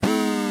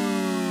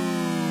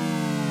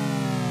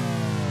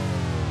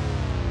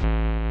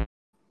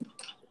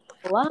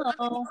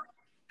Hello.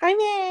 Hi,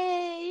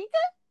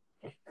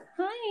 Meg.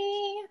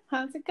 Hi.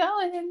 How's it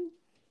going?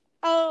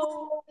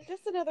 Oh,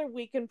 just another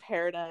week in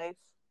paradise.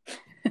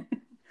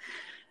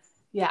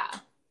 Yeah.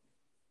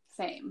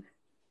 Same.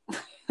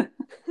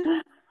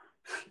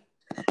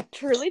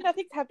 Truly,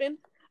 nothing's happened.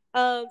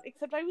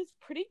 Except I was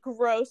pretty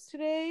gross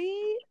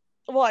today.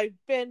 Well, I've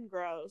been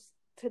gross.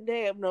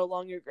 Today, I'm no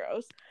longer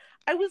gross.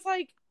 I was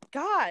like,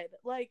 God,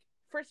 like,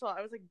 first of all,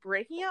 I was like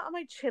breaking out on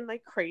my chin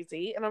like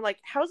crazy, and I'm like,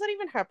 how is that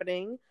even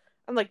happening?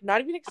 I'm like not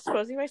even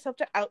exposing myself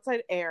to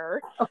outside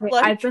air. Okay,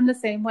 Like, I've been the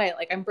same way.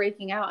 Like, I'm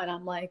breaking out and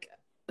I'm like,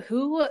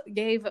 who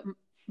gave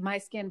my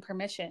skin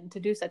permission to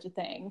do such a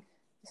thing?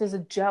 This is a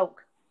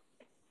joke.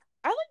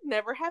 I like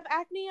never have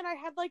acne, and I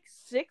had like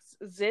 6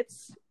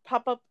 zits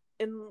pop up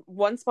in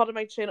one spot of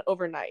my chin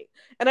overnight.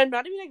 And I'm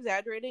not even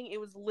exaggerating. It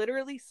was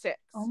literally 6.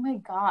 Oh my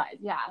God.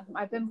 Yeah.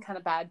 I've been kind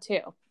of bad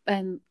too.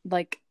 And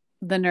like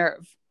the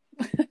nerve.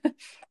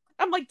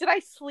 I'm like, did I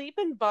sleep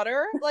in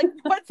butter? Like,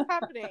 what's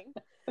happening?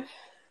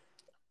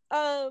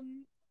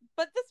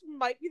 But this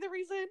might be the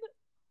reason.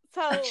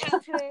 So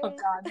today, Oh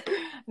God.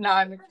 No,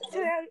 I'm excited.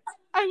 today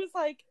I was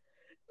like,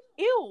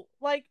 ew,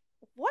 like,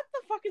 what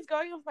the fuck is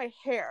going on with my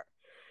hair?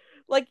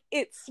 Like,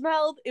 it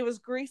smelled, it was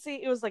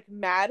greasy, it was like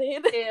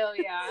matted. Ew,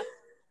 yeah.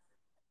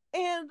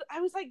 And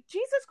I was like,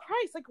 Jesus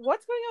Christ, like,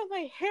 what's going on with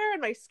my hair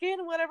and my skin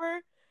and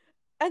whatever?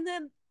 And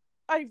then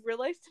I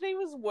realized today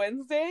was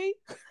Wednesday.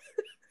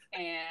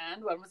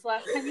 And when was the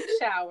last time you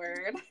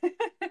showered?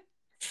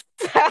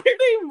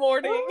 Saturday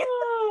morning.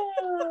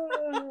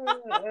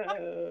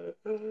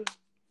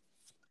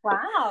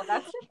 Wow,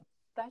 that's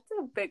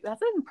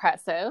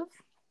impressive.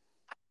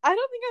 I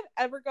don't think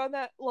I've ever gone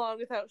that long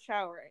without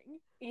showering.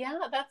 Yeah,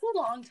 that's a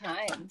long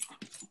time.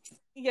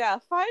 Yeah,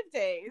 5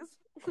 days.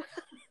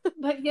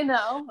 But you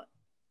know,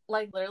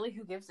 like literally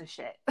who gives a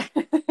shit?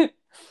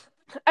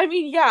 I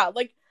mean, yeah,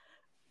 like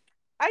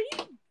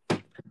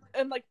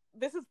and like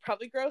this is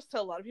probably gross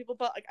to a lot of people,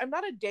 but like I'm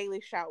not a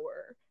daily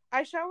shower.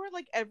 I shower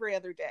like every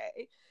other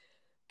day.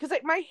 Cuz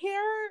like my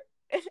hair,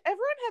 if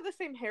everyone had the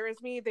same hair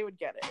as me, they would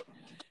get it.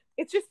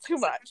 It's just too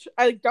much.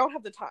 I don't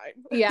have the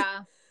time.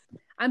 Yeah.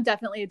 I'm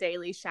definitely a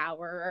daily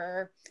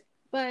showerer,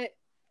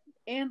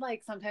 and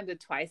like sometimes a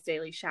twice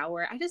daily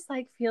shower. I just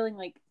like feeling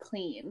like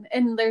clean.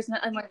 And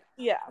I'm like,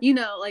 Yeah.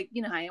 Like,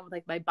 how I am with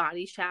like my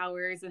body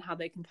showers and how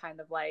they can kind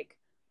of like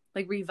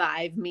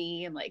revive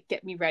me and like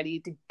get me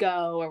ready to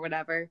go or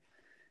whatever.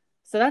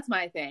 So that's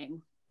my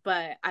thing.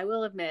 But I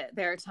will admit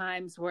there are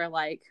times where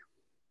like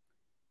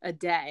a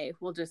day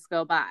will just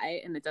go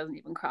by and it doesn't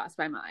even cross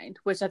my mind,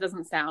 which that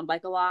doesn't sound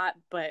like a lot,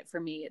 but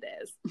for me it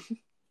is.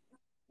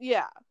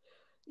 Yeah.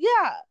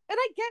 Yeah. And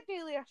I get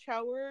daily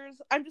showers.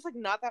 I'm just like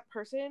not that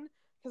person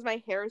because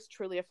my hair is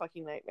truly a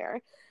fucking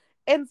nightmare.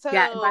 And so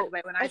yeah, and by the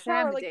way, when I say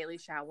I'm a like, daily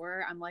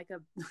shower, I'm like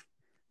a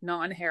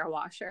non-hair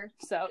washer.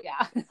 So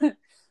yeah.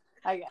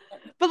 I get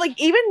it. But like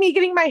even me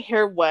getting my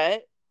hair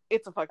wet,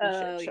 it's a fucking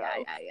shit show.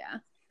 Yeah.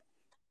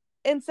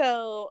 And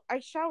so I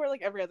shower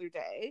like every other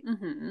day.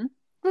 Mm-hmm.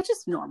 Which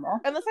is normal.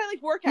 Unless I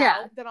like work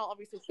out, then I'll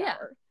obviously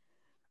shower.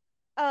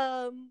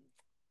 Yeah.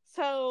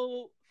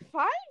 So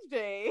 5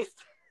 days.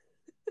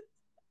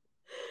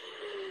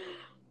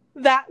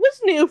 That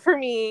was new for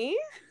me.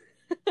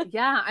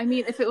 Yeah, I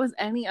mean, if it was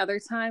any other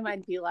time,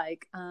 I'd be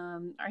like,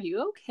 are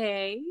you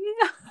okay?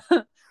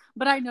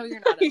 But I know you're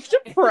not okay. Are you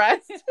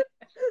depressed?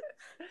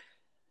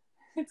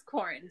 It's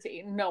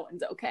quarantine. No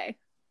one's okay.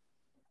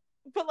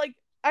 But like,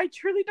 I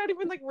truly don't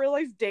even like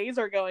realize days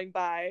are going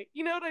by.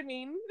 You know what I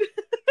mean?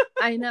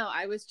 I know.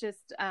 I was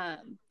just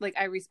like,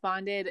 I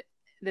responded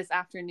this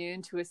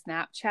afternoon to a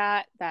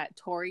Snapchat that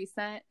Tori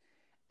sent,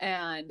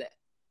 and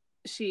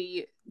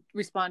she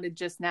responded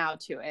just now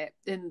to it.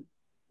 And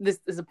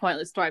this is a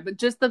pointless story, but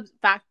just the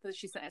fact that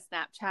she sent a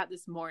Snapchat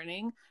this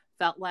morning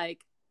felt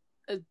like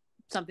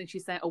something she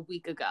sent a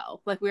week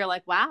ago. Like we were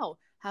like, wow,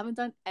 haven't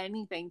done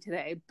anything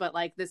today, but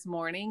like this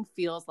morning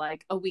feels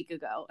like a week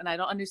ago, and I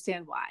don't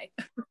understand why.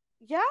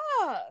 Yeah.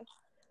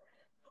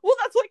 Well,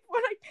 that's like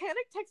when I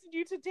panic texted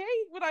you today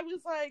when I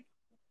was like,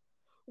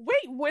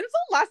 wait, when's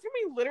the last time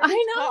we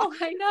literally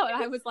talked? I know.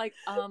 And I was like,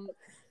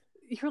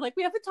 you were like,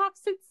 we haven't talked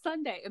since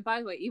Sunday. And by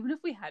the way, even if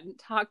we hadn't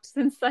talked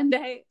since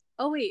Sunday,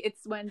 oh wait,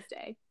 it's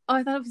Wednesday. Oh,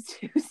 I thought it was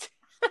Tuesday.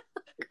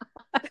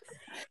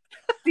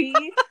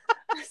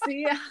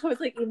 See, I was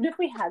like, even if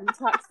we hadn't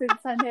talked since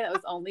Sunday, that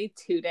was only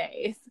 2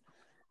 days.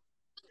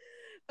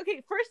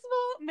 Okay, first of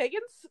all,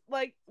 Megan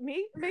and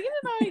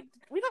I,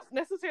 we don't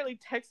necessarily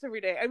text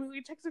every day. I mean,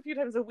 we text a few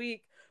times a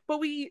week, but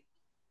we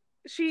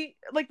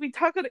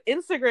talk on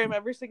Instagram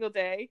every single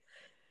day.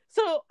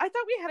 So I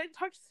thought we hadn't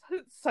talked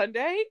since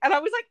Sunday, and I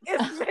was like,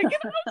 is Megan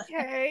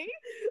okay?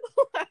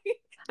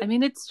 I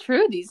mean, it's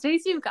true. These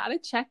days, you've got to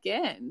check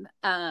in.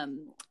 I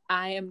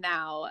am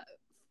now,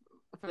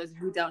 for those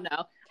who don't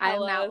know, I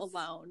am now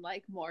alone,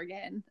 like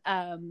Morgan.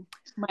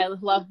 My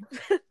love.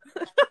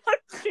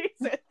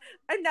 Jesus.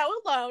 I'm now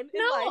alone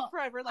in life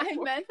forever. Like I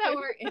meant that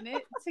we're in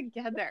it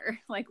together.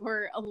 Like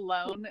we're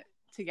alone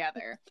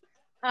together.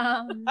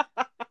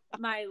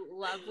 My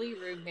lovely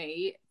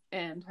roommate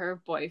and her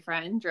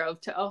boyfriend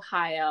drove to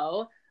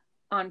Ohio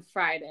on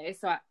Friday.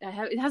 So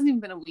it hasn't even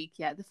been a week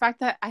yet. The fact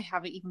that I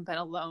haven't even been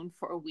alone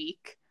for a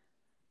week.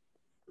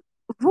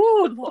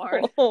 Oh,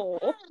 Lord.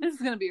 Oh. This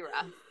is going to be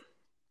rough.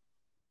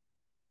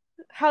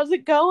 How's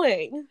it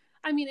going?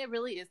 I mean, it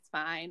really is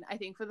fine. I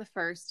think for the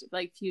first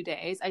few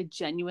days, I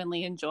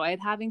genuinely enjoyed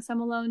having some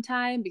alone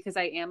time because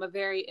I am a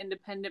very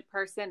independent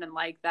person and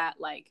like that,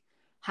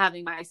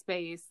 having my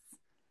space,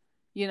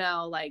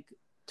 to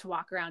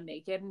walk around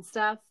naked and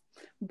stuff.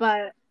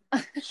 But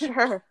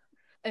sure.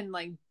 And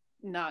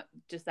not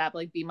just that,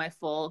 be my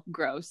full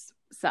gross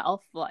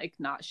self,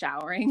 not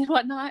showering and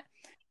whatnot.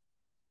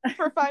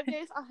 For 5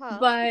 days?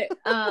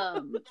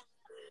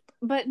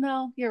 But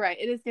no, you're right.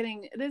 It is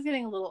getting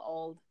a little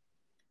old.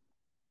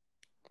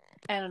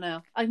 I don't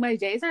know. My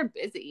days are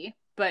busy,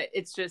 but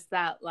it's just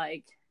that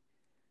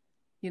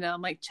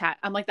I'm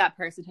like that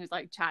person who's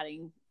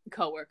chatting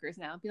coworkers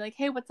now. Be like,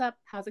 hey, what's up?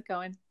 How's it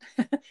going?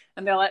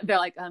 And they're like,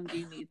 do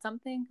you need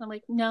something? I'm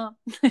like, no.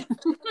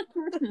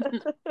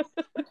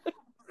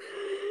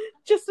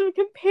 Just some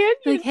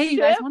companionship. Like, hey, you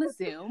guys want to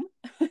Zoom?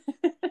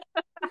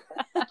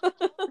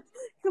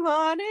 Come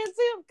on in,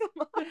 Zoom.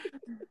 Come on.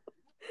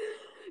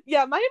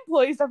 Yeah, my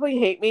employees definitely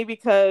hate me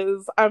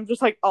because I'm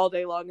just all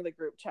day long in the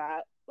group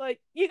chat.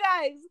 You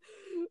guys,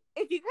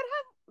 if you could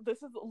have,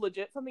 this is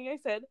legit something I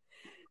said.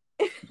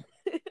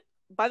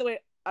 By the way,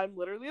 I'm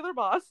literally their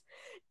boss.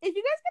 If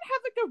you guys could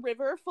have a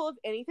river full of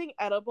anything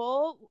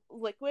edible,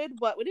 liquid,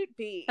 what would it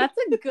be? That's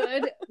a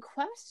good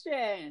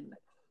question.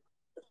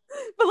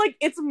 But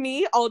it's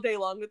me all day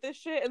long with this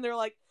shit, and they're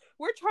like,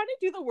 we're trying to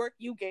do the work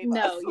you gave us.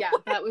 No, yeah,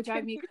 that would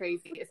drive me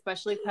crazy,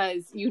 especially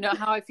because you know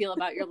how I feel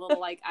about your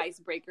little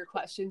icebreaker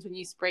questions when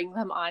you spring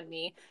them on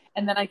me,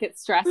 and then I get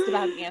stressed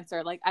about an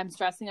answer. I'm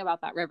stressing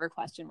about that river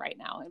question right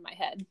now in my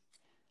head.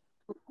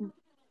 Do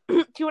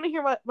you want to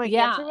hear what my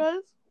answer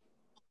was?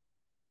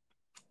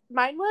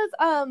 Mine was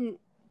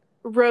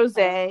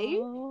rosé.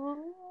 Oh.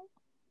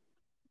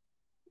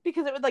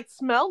 Because it would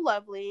smell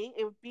lovely.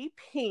 It would be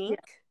pink.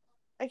 Yeah.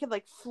 I could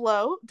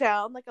float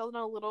down on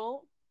a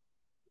little,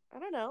 I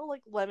don't know,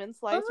 lemon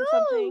slice or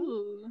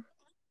something.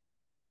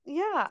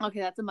 Yeah. Okay,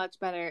 that's a much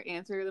better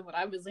answer than what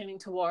I was leaning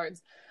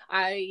towards.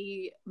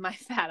 My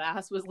fat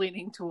ass was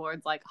leaning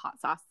towards hot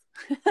sauce.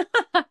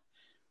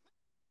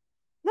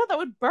 No, that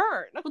would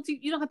burn. Well,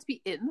 you don't have to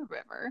be in the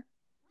river.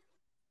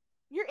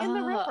 You're in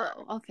the river.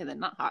 Okay, then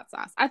not hot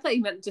sauce. I thought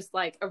you meant just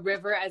a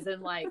river as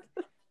in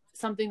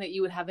something that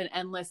you would have an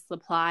endless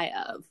supply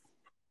of.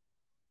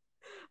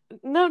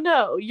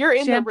 No, you're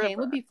in the river. Champagne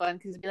would be fun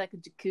because it'd be like a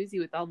jacuzzi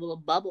with all the little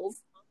bubbles.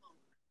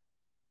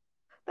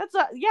 That's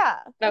what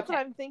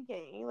I'm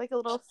thinking. A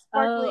little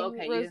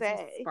sparkling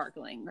rosé.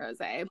 Sparkling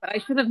rosé, but I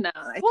should have known.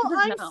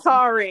 I'm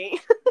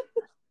sorry.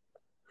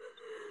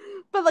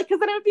 But because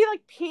then it would be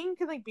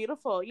pink and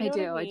beautiful. You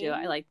know I do.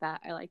 I like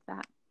that.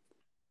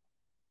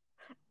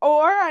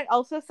 Or I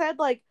also said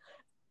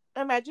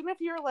imagine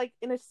if you're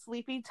in a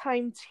sleepy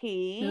time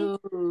tea.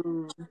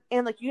 Ooh.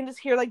 And you can just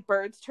hear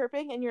birds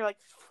chirping and you're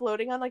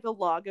floating on a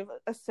log of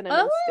a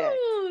cinnamon stick.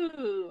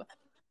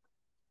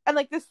 And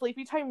the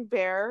sleepy time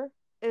bear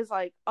is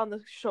on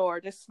the shore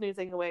just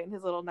snoozing away in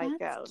his little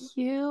nightgown.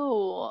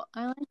 Cute.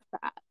 I like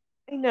that.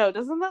 I know,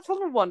 doesn't that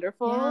sound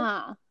wonderful?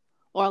 Yeah.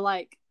 Or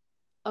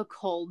a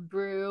cold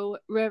brew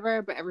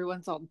river, but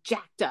everyone's all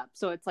jacked up,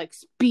 so it's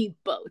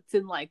speedboats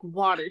and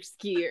water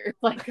skiers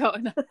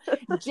going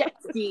on jet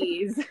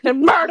skis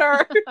and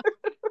murder.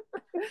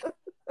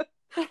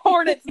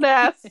 Hornet's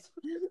nest.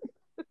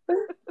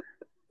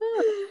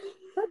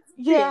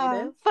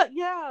 Yeah, but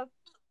yeah,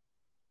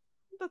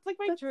 that's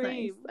my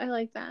dream. Nice. I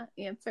like that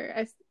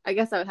answer. I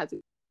guess I would have to.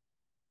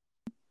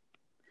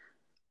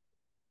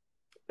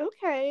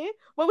 Okay,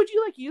 what would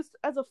you use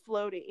as a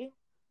floaty,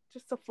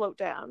 just to float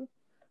down?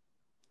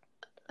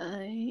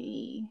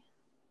 I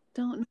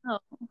don't know.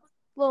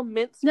 Little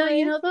mint spray? No,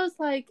 you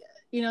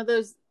know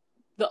those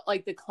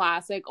the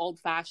classic old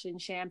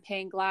fashioned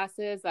champagne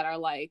glasses that are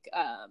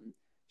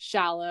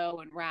shallow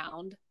and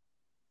round.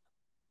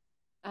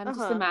 I'm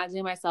just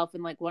imagining myself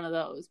in one of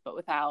those, but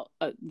without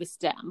the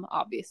stem,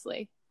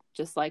 obviously,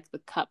 just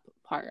the cup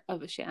part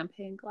of a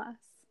champagne glass.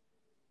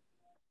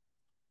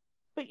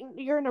 But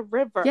you're in a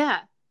river.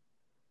 Yeah,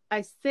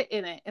 I sit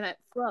in it and it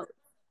floats.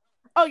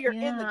 Oh, you're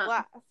in the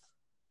glass.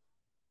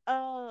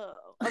 Oh,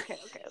 okay.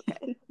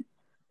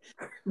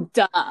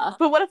 Duh.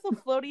 But what if the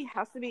floaty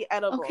has to be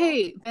edible?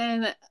 Okay,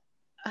 then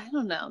I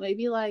don't know.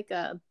 Maybe I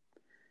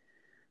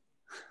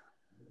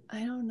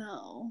don't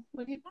know.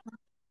 What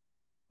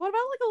about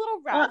a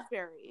little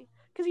raspberry?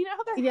 Because you know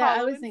how they're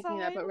hollow I was inside? Thinking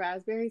that, but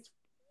raspberries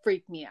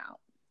freak me out.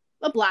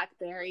 A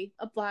blackberry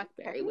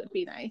would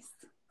be nice.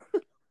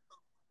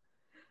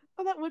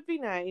 Oh, that would be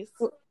nice.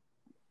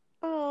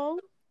 Oh.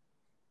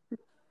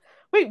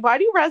 Wait, why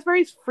do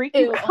raspberries freak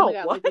you out? Oh my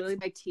god, literally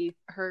my teeth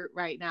hurt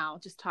right now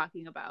just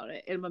talking about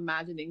it. And I'm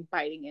imagining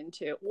biting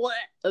into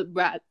a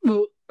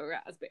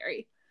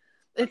raspberry.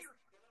 What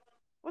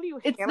are you,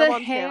 it's Hannah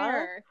Montana?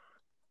 Hair.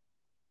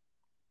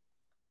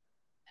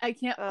 I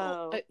can't.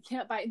 Oh. I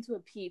can't bite into a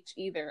peach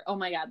either. Oh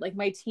my god! Like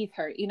my teeth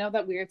hurt. You know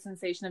that weird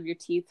sensation of your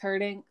teeth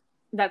hurting?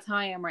 That's how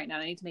I am right now.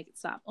 I need to make it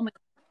stop. Oh my god!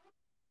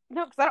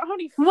 No, because I don't have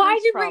any fruit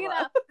Why'd you trauma. bring it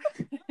up?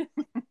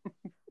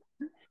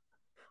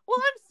 Well,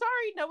 I'm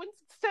sorry. No one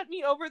sent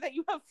me over that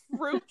you have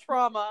fruit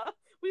trauma.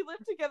 We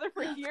lived together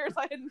for years.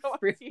 I had no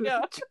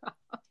idea.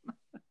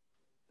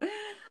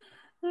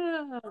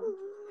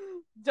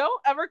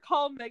 Don't ever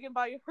call Megan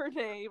by her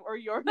name or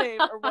your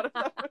name or whatever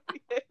that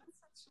movie is.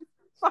 She's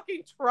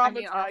fucking traumatized. I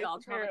mean, are we all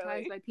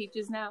traumatized by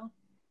peaches now?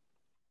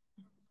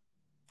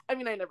 I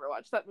mean, I never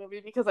watched that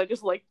movie because I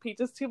just liked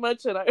peaches too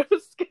much and I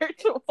was scared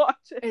to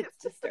watch it. It's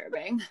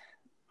disturbing.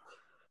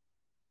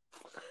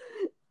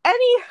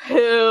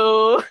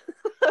 Anywho.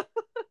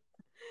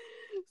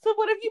 So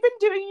what have you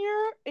been doing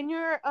in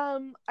your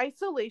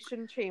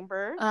isolation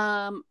chamber?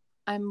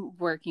 I'm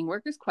working.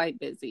 Work is quite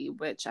busy,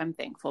 which I'm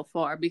thankful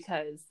for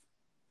because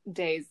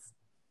days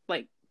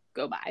like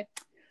go by.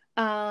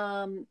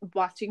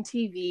 Watching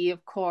TV,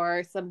 of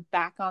course. I'm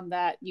back on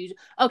that usual.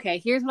 Okay,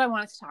 here's what I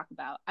wanted to talk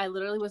about. I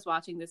literally was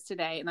watching this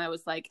today and I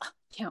was like, oh,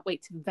 can't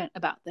wait to vent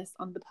about this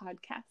on the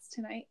podcast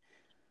tonight.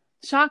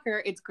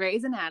 Shocker, it's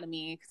Grey's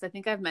Anatomy because I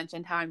think I've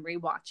mentioned how I'm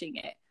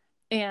rewatching it.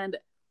 And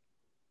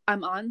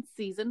I'm on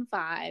season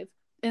 5.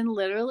 And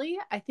literally,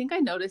 I think I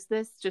noticed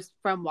this just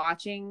from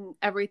watching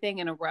everything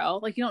in a row.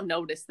 Like, you don't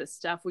notice this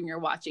stuff when you're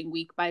watching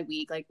week by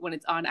week, like when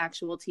it's on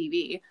actual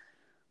TV.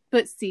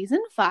 But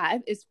season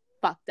 5 is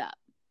fucked up.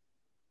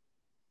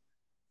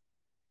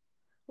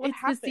 It's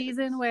the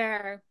season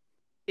where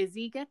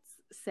Izzy gets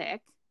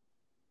sick,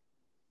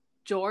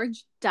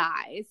 George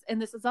dies,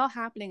 and this is all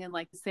happening in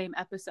like the same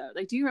episode.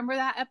 Like, do you remember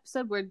that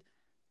episode where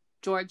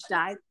George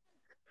died?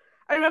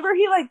 I remember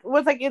he like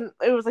was like in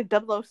it was like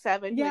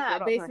 007. Yeah,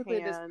 basically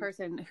this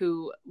person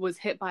who was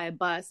hit by a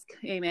bus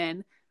came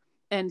in,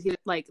 and he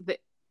like the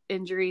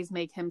injuries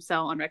make him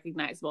so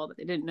unrecognizable that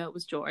they didn't know it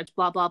was George.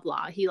 Blah blah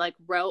blah. He like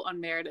wrote on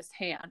Meredith's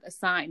hand a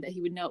sign that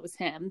he would know it was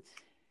him.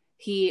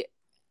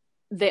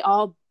 They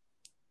all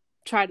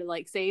try to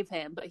like save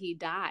him, but he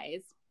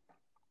dies.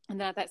 And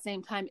then at that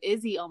same time,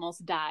 Izzy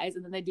almost dies,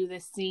 and then they do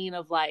this scene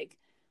of like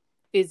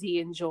Izzy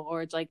and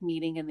George like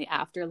meeting in the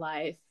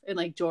afterlife, and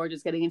like George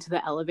is getting into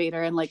the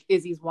elevator and like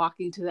Izzy's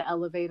walking to the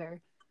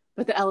elevator,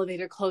 but the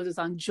elevator closes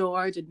on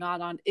George and not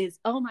on Izzy.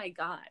 Oh my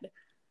god.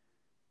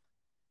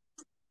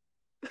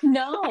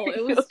 No,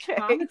 it was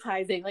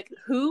traumatizing. Like,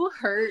 who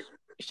hurt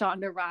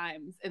Shonda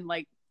Rhimes in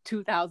like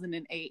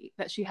 2008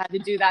 that she had to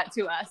do that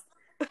to us?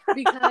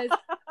 Because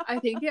I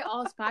think it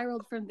all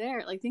spiraled from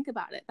there. Like, think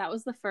about it. That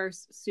was the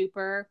first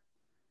super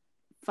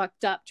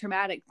fucked up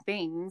traumatic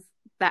things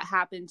that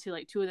happened to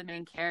like 2 of the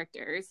main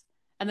characters,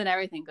 and then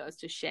everything goes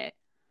to shit.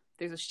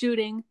 There's a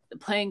shooting, the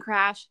plane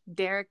crash,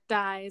 Derek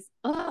dies.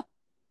 Ugh.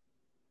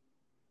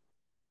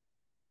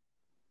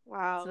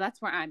 Wow. So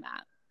that's where I'm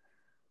at.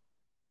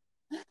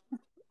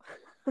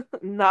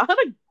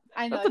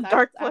 I know it's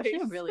dark place.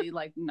 Actually a really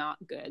like not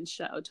good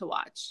show to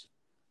watch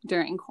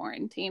during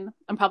quarantine.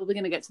 I'm probably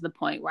gonna get to the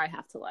point where I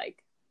have to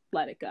like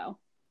let it go.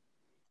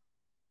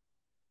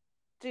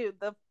 Dude,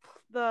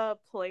 the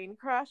plane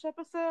crash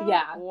episode?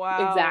 Yeah,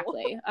 wow.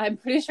 Exactly. I'm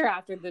pretty sure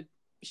after the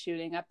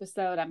shooting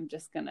episode, I'm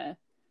just gonna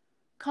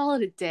call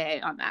it a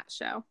day on that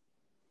show.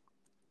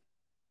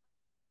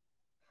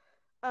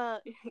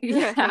 You're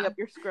gonna hang up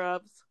your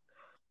scrubs.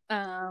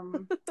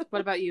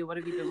 What about you? What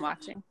have you been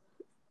watching?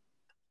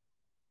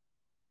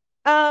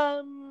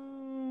 I've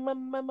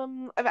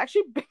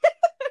actually been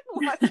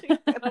watching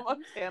Hannah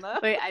Montana.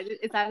 Wait,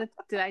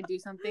 did I do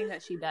something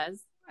that she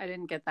does? I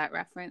didn't get that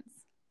reference.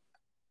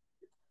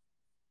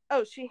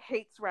 Oh, she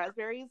hates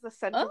raspberries. The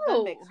scent of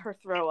them makes her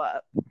throw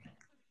up.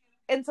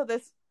 And so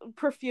this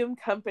perfume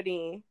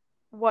company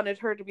wanted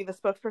her to be the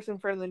spokesperson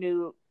for the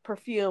new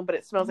perfume, but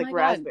it smells like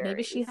raspberries.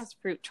 Maybe she has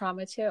fruit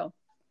trauma too.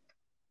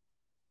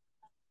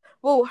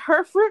 Well,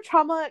 her fruit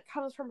trauma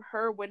comes from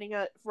her winning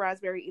a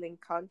raspberry eating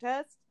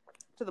contest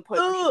to the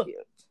point where she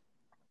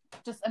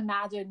puked. Just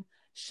imagine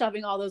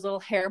shoving all those little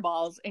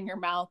hairballs in your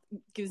mouth.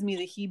 Gives me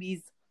the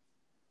heebies.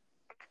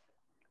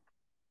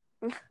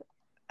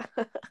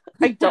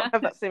 I don't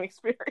have that same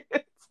experience.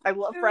 I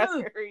love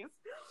raspberries.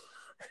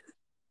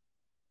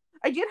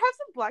 I did have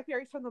some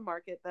blackberries from the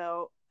market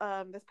though,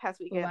 this past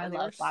weekend, and they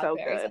were so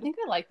good. I think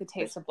I like the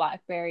taste of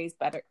blackberries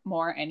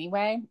more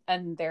anyway,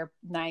 and they're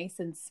nice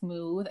and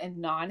smooth and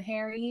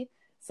non-hairy.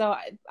 So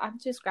I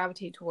just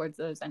gravitate towards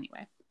those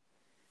anyway.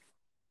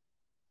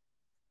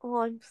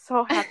 Well, I'm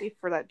so happy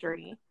for that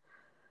journey.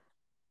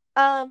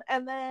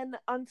 And then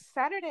on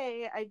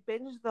Saturday, I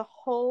binged the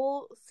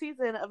whole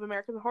season of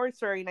American Horror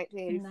Story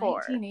 1984.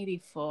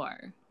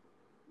 1984.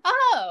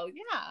 Oh,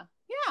 yeah.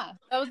 Yeah.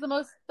 That was the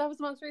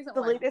most recent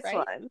one. The latest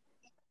one.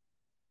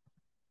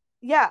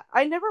 Yeah,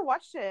 I never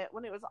watched it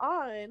when it was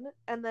on,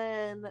 and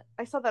then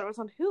I saw that it was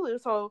on Hulu,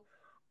 so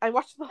I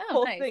watched the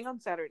whole thing on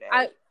Saturday.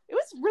 It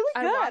was really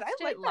good. I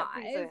liked it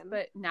live,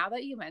 but now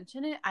that you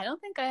mention it, I don't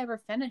think I ever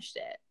finished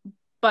it.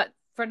 But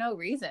for no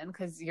reason,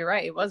 because you're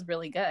right, it was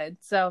really good.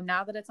 So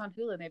now that it's on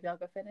Hulu, maybe I'll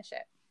go finish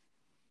it.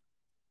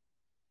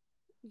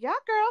 Yeah,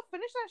 girl,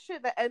 finish that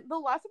shit. The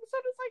last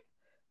episode is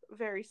like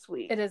very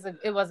sweet. It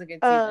was a good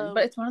season,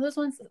 but it's one of those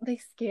ones they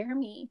scare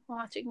me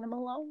watching them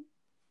alone.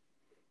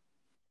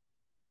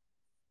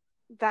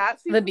 That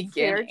season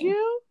scared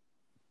you?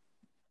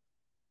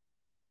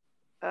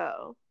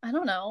 Oh, I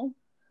don't know.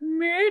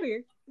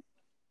 Maybe.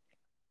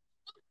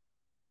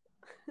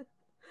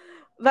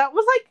 That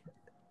was like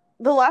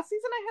the last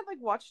season I had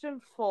like watched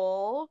in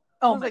full.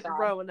 Oh was my like God.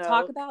 Roanoke.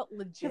 Talk about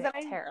legit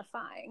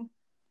terrifying.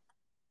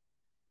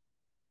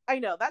 I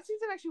know that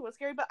season actually was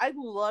scary, but I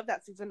love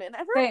that season. And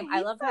same,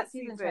 I love that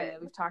season too.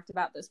 We've talked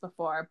about this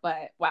before,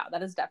 but wow,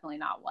 that is definitely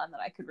not one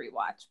that I could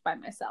rewatch by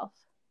myself.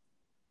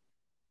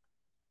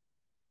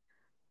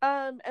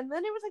 And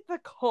then it was like the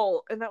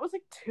cult, and that was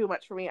like too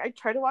much for me. I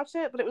tried to watch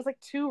it, but it was like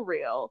too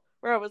real.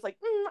 Where I was like,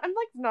 I'm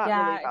like not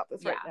really about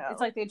this right now. It's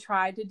like they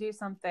tried to do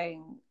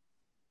something,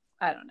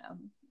 I don't know,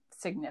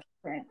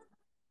 significant.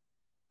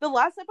 The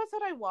last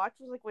episode I watched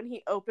was like when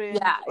he opened,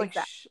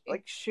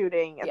 like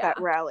shooting at that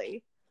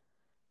rally.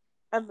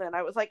 And then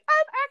I was like,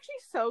 I'm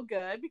actually so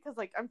good because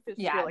like I'm feel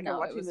like I'm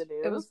watching the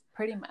news. It was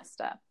pretty messed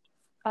up.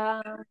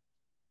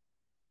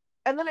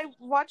 And then I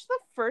watched the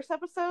first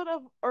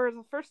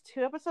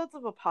two episodes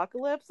of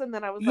Apocalypse, and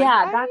then I was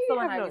like, that's the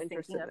one I was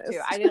thinking of too.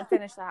 I didn't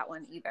finish that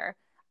one either.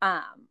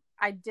 I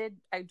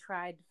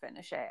tried to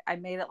finish it. I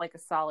made it like a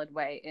solid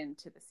way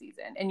into the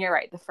season. And you're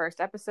right, the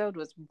first episode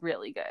was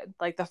really good.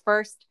 Like the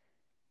first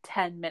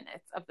 10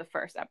 minutes of the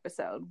first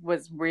episode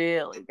was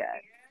really good.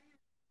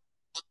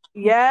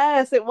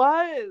 Yes, it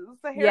was.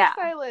 The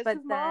hairstylist, but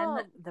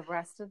then the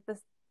rest of the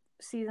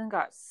season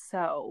got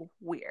so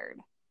weird.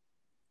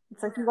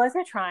 It's like you guys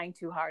are trying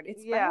too hard.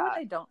 It's better when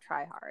they don't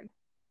try hard.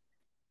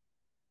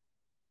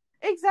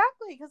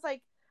 Exactly, because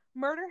like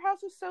Murder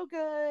House was so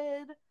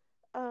good.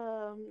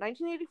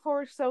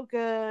 1984 is so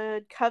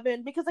good.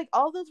 Coven, because like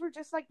all those were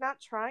just like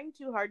not trying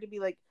too hard to be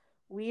like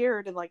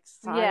weird and like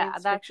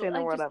science fiction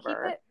or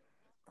whatever.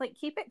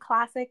 Keep it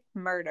classic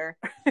murder.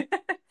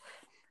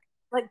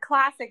 Like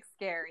classic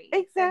scary.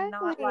 Exactly. And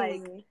not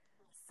like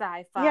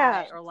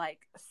sci-fi or like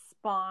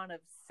Spawn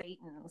of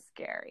Satan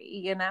scary,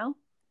 you know?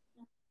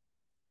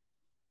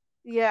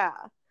 Yeah.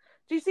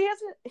 Do you see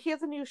he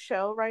has a new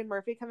show, Ryan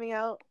Murphy, coming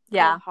out?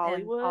 Yeah.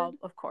 Hollywood. And I'll,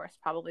 of course,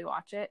 probably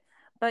watch it.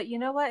 But you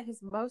know what?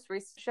 His most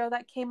recent show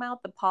that came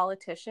out, The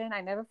Politician,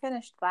 I never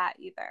finished that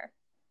either.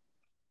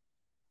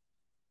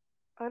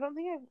 I don't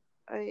think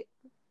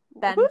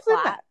Ben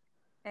Platt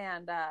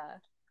and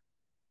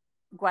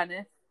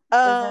Gwyneth.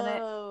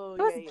 Oh,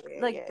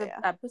 the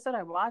episode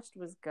I watched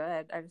was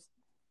good. I just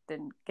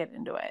didn't get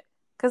into it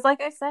because,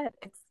 like I said,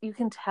 you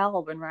can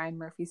tell when Ryan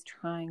Murphy's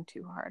trying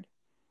too hard.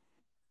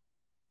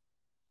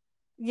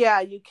 Yeah,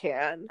 you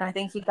can. I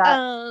think he got.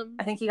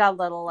 I think he got a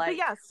little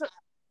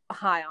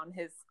high on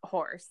his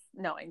horse,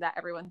 knowing that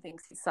everyone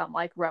thinks he's some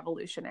like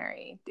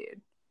revolutionary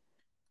dude.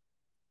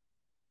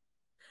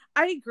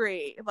 I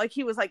agree. Like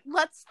he was like,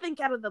 "Let's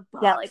think out of the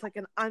box." Yeah, like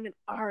I'm an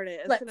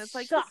artist, and it's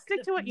like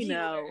stick to what you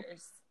know.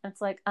 It's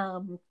like,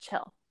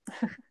 chill.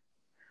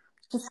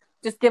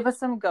 just give us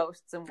some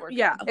ghosts and we're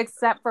good.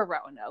 Except for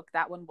Roanoke.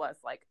 That one was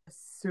like a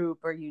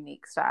super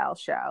unique style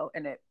show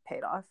and it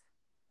paid off.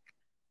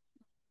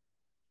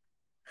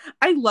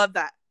 I love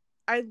that.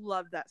 I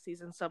love that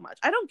season so much.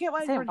 I don't get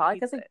why probably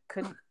because I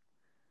couldn't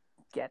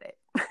get it.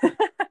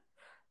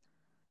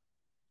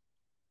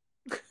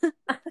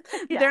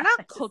 They're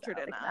not cultured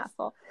enough.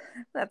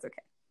 That's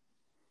okay.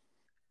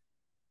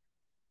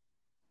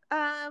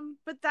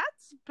 But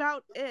that's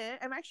about it.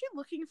 I'm actually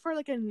looking for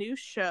like a new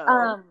show.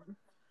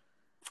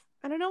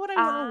 I don't know what I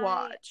want to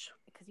watch.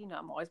 Because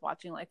I'm always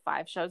watching like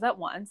 5 shows at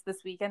once.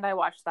 This weekend I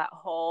watched that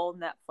whole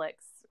Netflix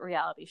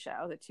reality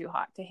show, the Too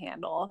Hot to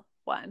Handle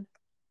one.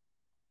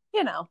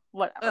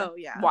 Whatever. Oh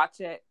yeah. Watch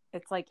it.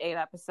 It's like 8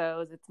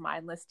 episodes. It's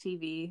mindless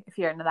TV if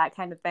you're into that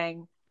kind of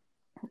thing.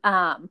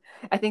 I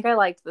think I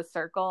liked The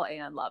Circle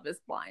and Love is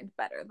Blind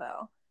better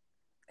though.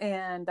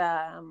 And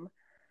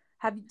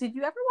did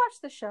you ever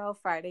watch the show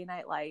Friday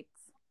Night Lights?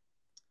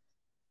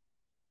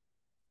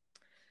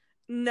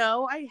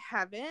 No, I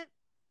haven't.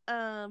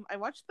 I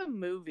watched the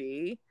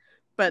movie,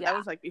 but that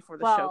was like before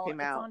the show came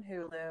out. It's on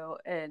Hulu,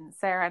 and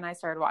Sarah and I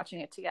started watching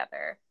it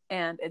together,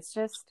 and it's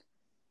just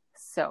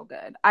so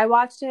good. I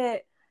watched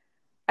it.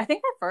 I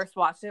think I first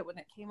watched it when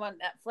it came on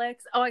Netflix.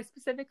 Oh, I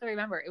specifically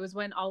remember it was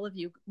when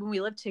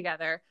we lived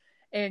together,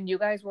 and you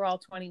guys were all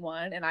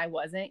 21 and I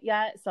wasn't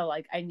yet. So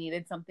like I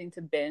needed something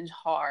to binge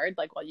hard,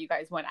 like while you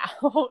guys went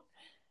out.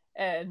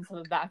 And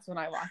so that's when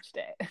I watched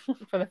it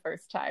for the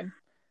first time.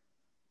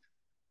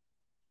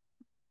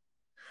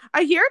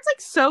 I hear it's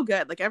like so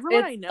good. Like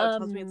everyone I know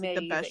tells me it's like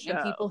the best show.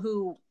 And people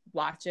who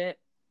watch it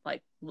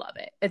like love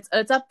it.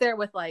 It's up there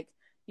with like,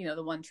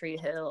 the One Tree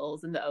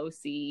Hills and the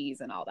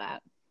OCs and all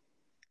that.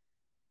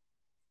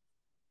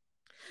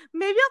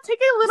 Maybe I'll take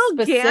a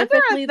little gander at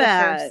that.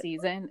 The first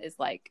season is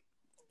like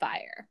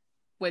fire,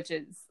 which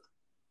is,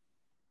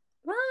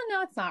 well,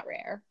 no, it's not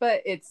rare,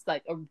 but it's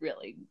like a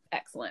really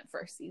excellent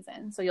first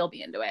season. So you'll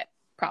be into it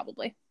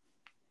probably.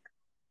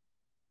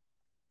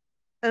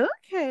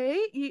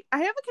 Okay. I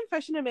have a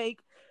confession to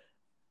make.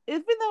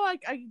 even though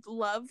like I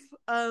love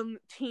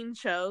teen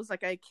shows,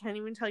 like I can't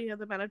even tell you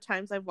the amount of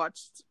times I've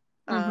watched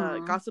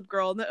Gossip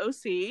Girl and the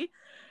OC.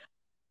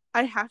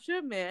 I have to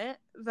admit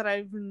that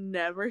I've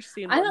never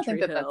seen I One don't Tree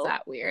think that Hill. that's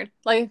that weird.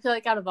 Like, I feel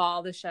like out of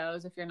all the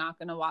shows, if you're not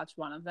going to watch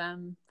one of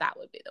them, that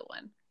would be the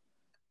one.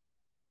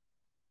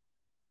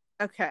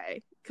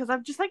 Okay, because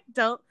I'm just like I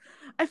feel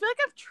like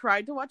I've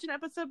tried to watch an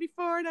episode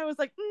before and I was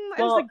like, I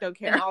Well, just like don't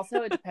care. And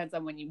also it depends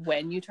on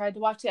when you tried to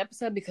watch the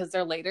episode, because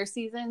they're later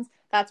seasons.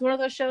 That's one of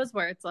those shows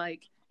where it's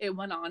like it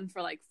went on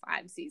for like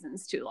 5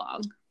 seasons too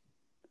long.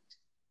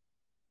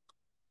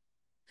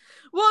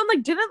 Well, and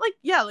like didn't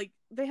like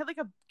they had like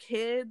a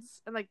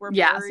kids and like were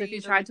married. So if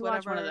you tried to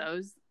watch one of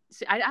those,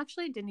 see, I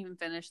actually didn't even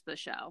finish the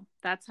show.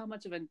 That's how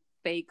much of a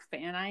fake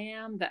fan I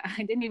am, that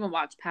I didn't even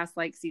watch past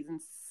like season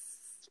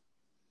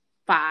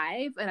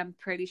 5, and I'm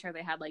pretty sure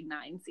they had like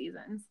 9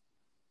 seasons.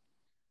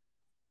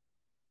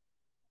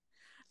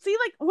 See,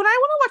 like when I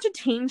want to watch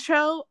a teen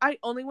show, I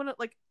only want to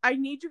like I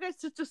need you guys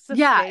to just stay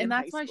and in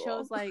that's high why school.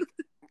 shows like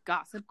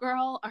Gossip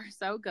Girl are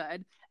so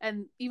good,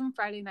 and even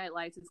Friday Night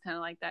Lights is kind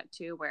of like that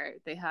too, where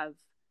they have,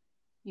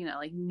 you know,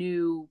 like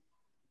new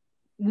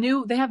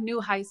they have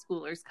new high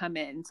schoolers come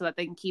in so that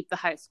they can keep the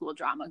high school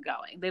drama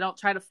going. They don't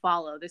try to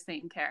follow the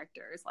same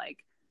characters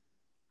like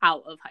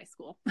out of high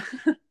school.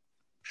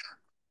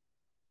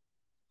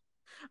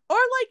 Or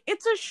like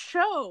it's a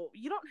show.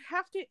 You don't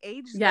have to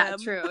age them. Yeah,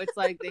 true. It's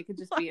like they could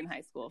just be in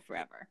high school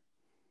forever.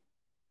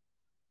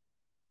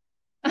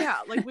 Yeah,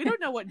 like we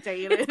don't know what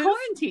day it is. It's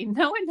quarantine.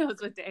 No one knows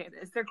what day it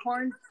is.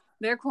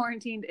 They're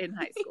quarantined in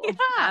high school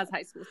as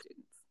high school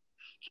students.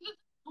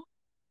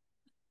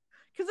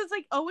 Because it's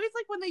like always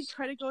like when they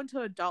try to go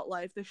into adult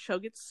life, the show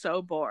gets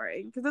so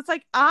boring. Because it's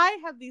like, I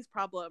have these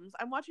problems.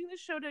 I'm watching this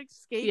show to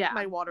escape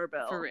my water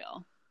bill. For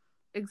real.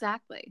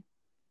 Exactly.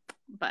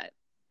 But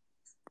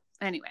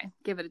anyway,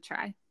 give it a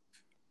try.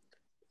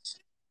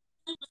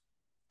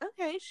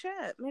 Okay,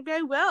 shit. Maybe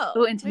I will.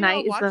 Oh, and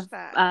tonight is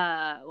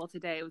the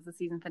today was the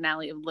season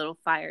finale of Little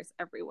Fires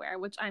Everywhere,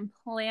 which I'm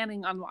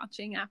planning on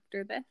watching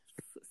after this.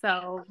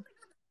 So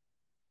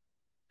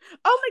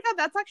oh my god,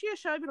 that's actually a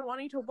show I've been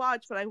wanting to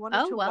watch, but I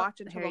wanted to watch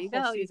until the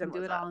whole season. You can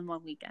do it all in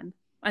one weekend.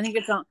 I think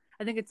it's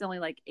only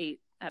like 8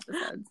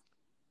 episodes.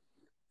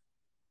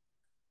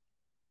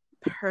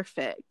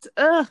 Perfect.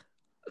 Ugh.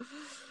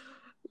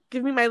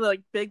 Give me my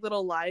like Big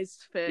Little Lies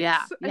fix.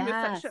 Yeah, I miss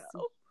that show.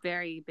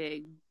 Very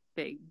big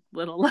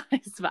Little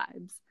Lies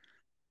vibes.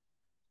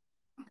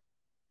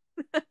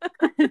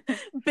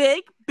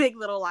 big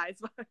Little Lies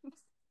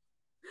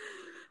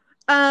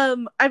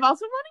vibes. I've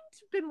also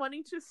been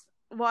wanting to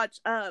watch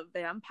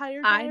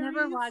Vampire Diaries. I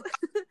never watched.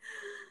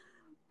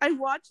 I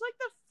watched like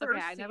the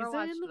first I never season,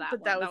 watched that but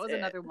one. that was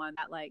another one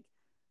that like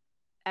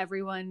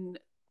everyone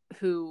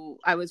who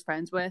I was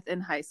friends with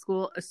in high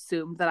school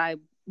assumed that I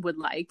would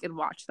like and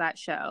watch that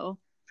show.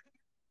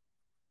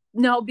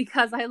 No,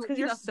 because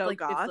you're so like,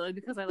 goth. it's literally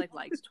because I like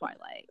liked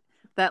Twilight.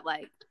 That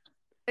like,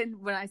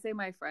 and when I say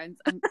my friends,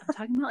 I'm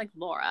talking about like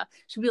Laura.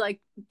 She'll be like,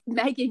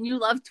 Megan, you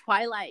love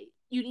Twilight.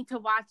 You need to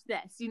watch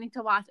this. You need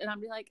to watch, and I'll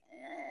be like,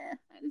 I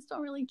just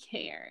don't really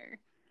care.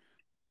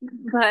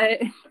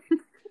 But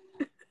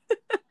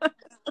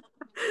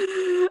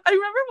I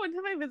remember one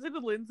time I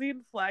visited Lindsay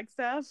in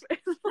Flagstaff and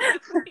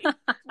Lindsay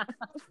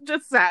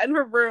just sat in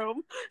her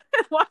room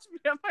and watched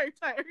Vampire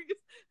Diaries,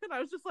 and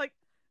I was just like,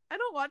 I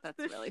don't watch this.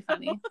 That's really show.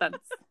 funny. That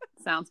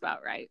sounds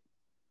about right.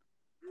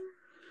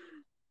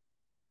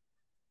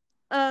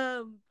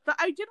 But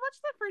I did watch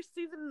the first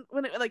season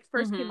when it like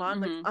first came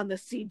on, like on the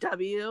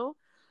CW,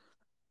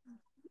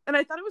 and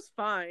I thought it was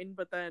fine.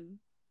 But then,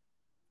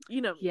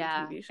 you know,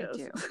 TV shows.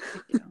 I do.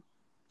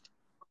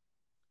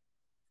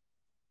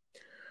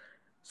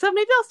 So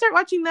maybe I'll start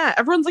watching that.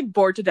 Everyone's like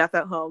bored to death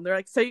at home. They're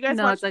like, "So you guys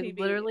watch it's like TV?"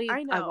 Literally,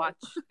 I know. I watch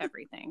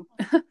everything,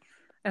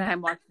 and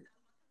I'm watching.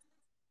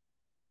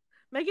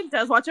 Megan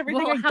does watch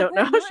everything. I don't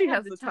know how she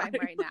has the time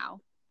right now.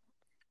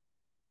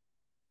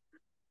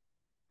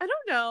 I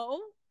don't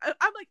know.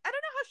 I'm like, I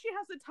don't know how she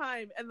has the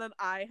time, and then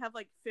I have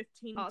like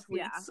 15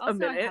 tweets a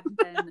minute. I haven't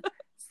been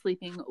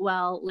sleeping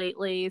well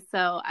lately,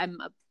 so I'm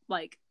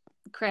like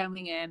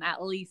cramming in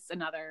at least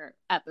another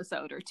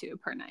episode or 2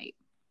 per night.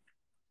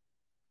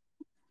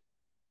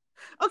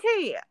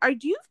 Okay,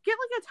 do you get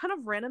like a ton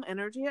of random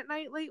energy at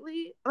night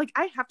lately? Like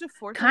I have to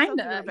force myself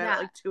to go to bed at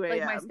like 2 a.m.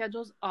 Like my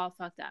schedule's all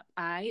fucked up.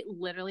 I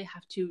literally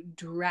have to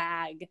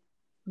drag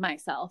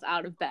myself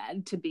out of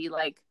bed to be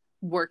like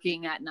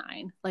working at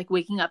 9. Like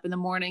waking up in the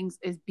mornings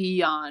is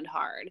beyond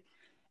hard.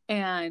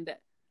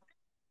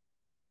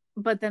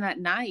 But then at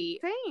night,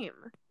 same.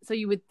 So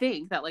you would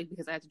think that like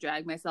because I have to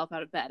drag myself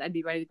out of bed, I'd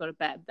be ready to go to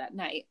bed that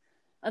night.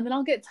 And then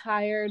I'll get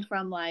tired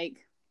from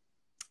like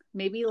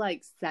maybe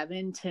like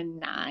 7 to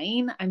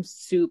 9. I'm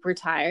super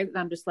tired and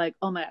I'm just like,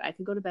 oh my god, I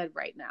could go to bed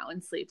right now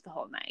and sleep the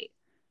whole night.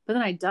 But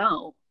then I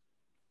don't.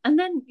 And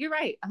then you're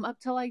right, I'm up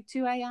till like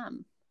 2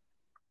 a.m.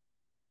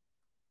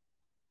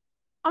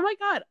 Oh my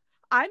god,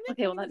 I'm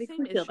okay. Well, that makes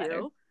me feel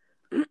better.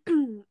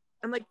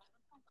 I'm like,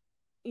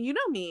 you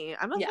know me,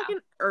 I'm like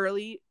an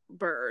early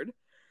bird,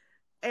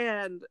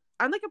 and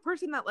I'm like a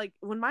person that like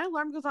when my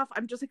alarm goes off,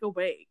 I'm just like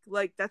awake.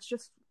 Like that's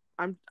just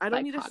I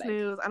don't need to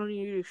snooze. I don't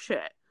need to do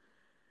shit.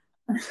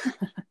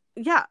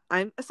 Yeah,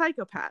 I'm a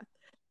psychopath.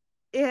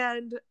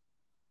 And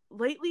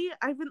lately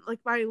I've been like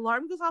my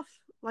alarm goes off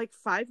like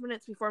 5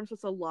 minutes before I'm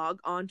supposed to log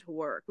on to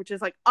work, which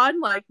is like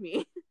unlike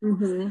me.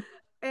 Mm-hmm.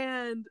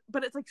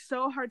 But it's like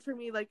so hard for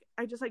me. Like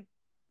I just like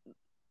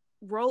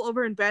roll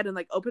over in bed and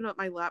like open up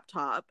my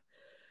laptop,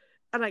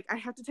 and like I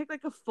have to take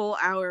like a full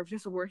hour of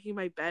just working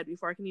my bed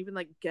before I can even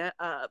like get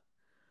up.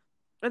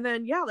 And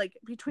then yeah, like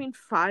between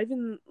 5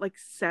 and like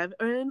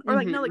 7, or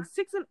like no, like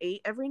 6 and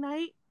 8 every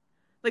night.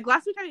 Like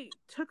last week I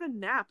took a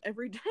nap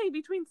every day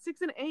between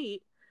 6 and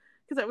 8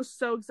 because I was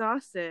so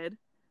exhausted.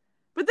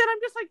 But then I'm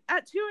just like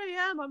at 2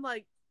 a.m. I'm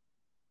like,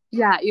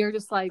 yeah, you're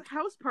just like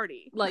house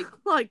party, like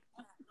like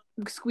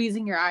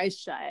squeezing your eyes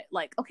shut,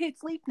 like okay,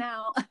 sleep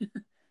now.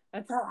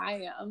 That's how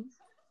I am.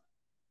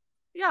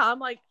 Yeah, I'm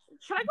like,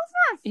 should I go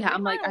for a 3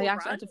 I'm like, I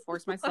actually run? have to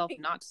force myself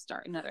not to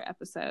start another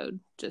episode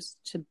just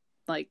to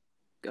like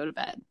go to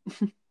bed.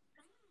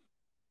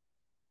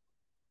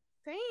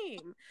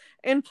 Same.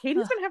 And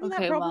Katie's been having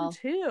that problem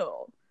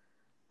too.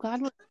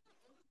 Glad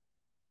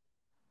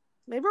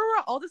maybe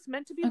we're all just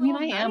meant to be. I mean,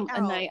 I am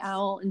a night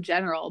owl in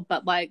general,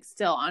 but like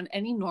still on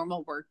any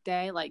normal work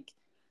day, like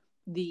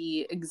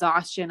the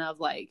exhaustion of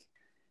like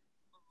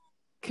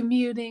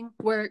commuting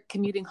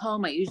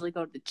home. I usually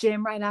go to the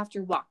gym right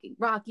after, walking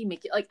Rocky,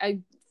 make it like I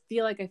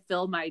feel like I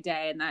filled my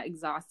day and that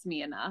exhausts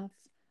me enough.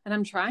 And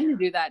I'm trying to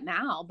do that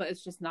now, but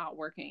it's just not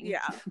working.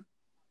 Yeah.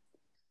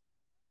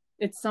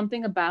 It's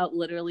something about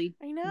literally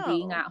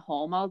being at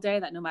home all day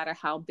that no matter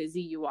how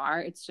busy you are,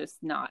 it's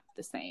just not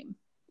the same.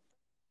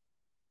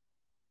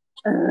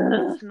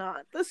 It's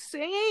not the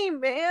same,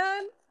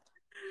 man.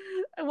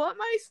 I want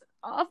my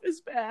office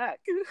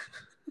back.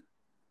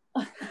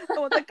 I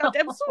want that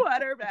goddamn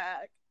sweater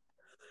back.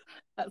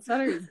 That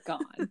sweater is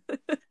gone.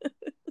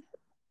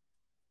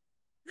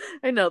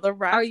 I know the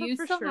rats. Are you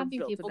still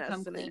having people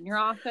come clean your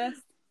office?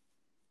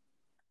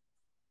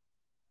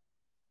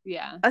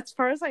 Yeah. As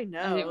far as I know,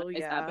 I didn't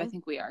realize that, but I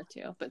think we are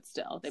too. But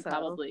still, they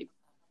probably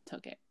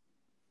took it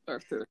or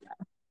threw it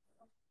out.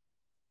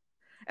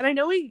 And I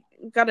know we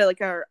got it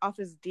like our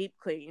office deep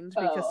cleaned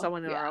because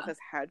someone in our office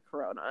had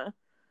corona.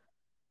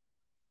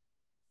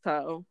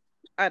 So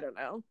I don't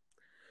know.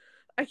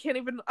 I can't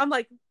even. I'm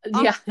like,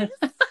 yeah.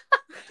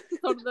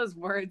 One of those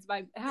words.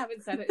 I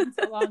haven't said it in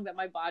so long that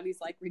my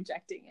body's like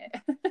rejecting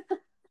it.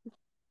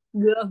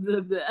 Blah, blah,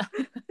 blah.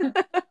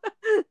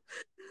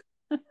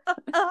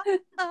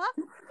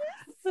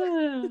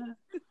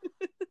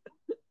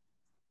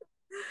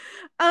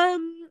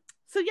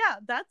 So yeah,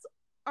 that's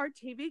our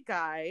TV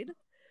guide.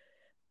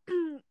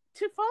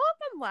 To follow up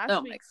on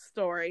last week's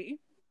story,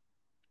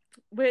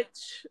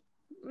 which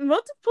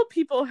multiple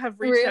people have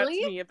reached out to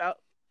me about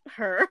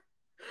her.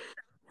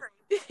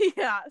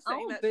 Yeah,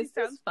 saying that she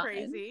sounds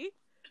crazy.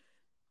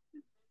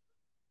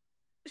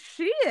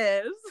 She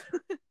is.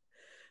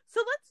 So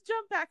let's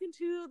jump back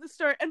into the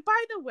story. And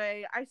by the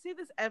way, I say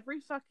this every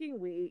fucking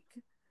week.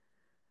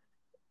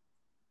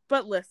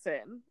 But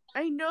listen,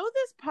 I know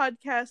this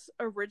podcast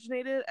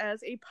originated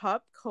as a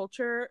pop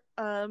culture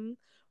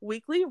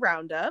weekly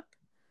roundup,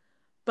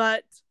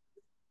 but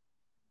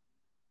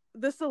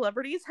the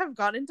celebrities have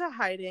gone into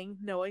hiding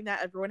knowing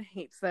that everyone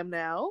hates them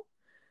now.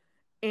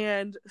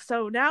 And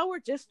so now we're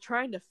just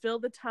trying to fill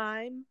the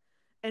time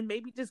and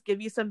maybe just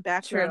give you some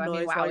background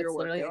noise while you're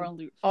working. It's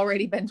literally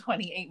already been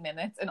 28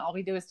 minutes and all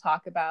we do is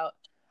talk about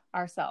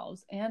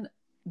ourselves. And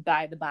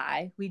by the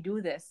by, we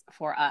do this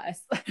for us.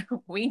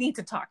 We need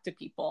to talk to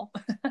people.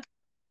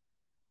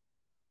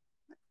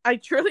 I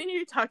truly need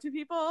to talk to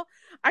people.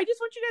 I just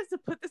want you guys to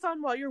put this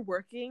on while you're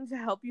working to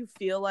help you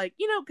feel like,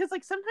 because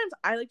like sometimes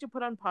I like to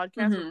put on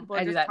podcasts when people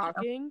are just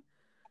talking. Too.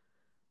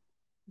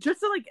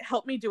 Just to like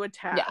help me do a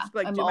task,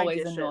 like I'm do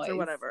always my dishes or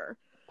whatever.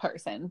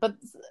 Person, but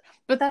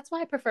that's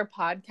why I prefer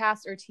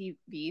podcasts or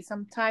TV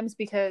sometimes,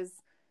 because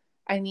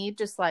I need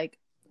just like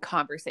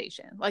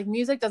conversation. Like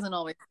music doesn't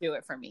always do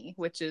it for me,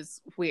 which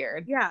is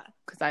weird. Yeah,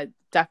 because I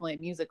definitely a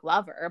music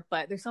lover,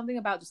 but there's something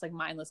about just like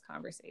mindless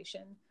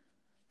conversation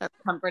that's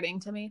comforting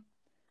to me.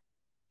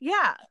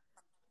 Yeah,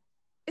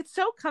 it's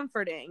so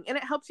comforting, and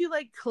it helps you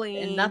like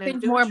clean and nothing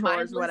and do more chores,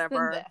 mindless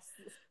whatever.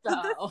 Than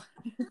this. So.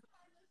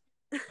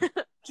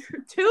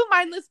 Two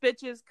mindless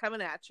bitches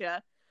coming at you.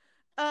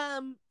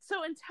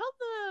 So until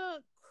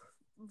the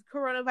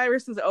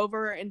coronavirus is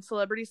over and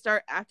celebrities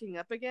start acting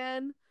up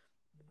again,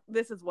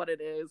 this is what it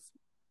is.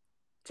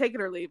 Take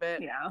it or leave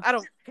it. Yeah. I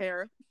don't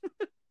care.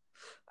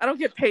 I don't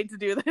get paid to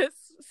do this,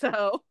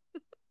 so.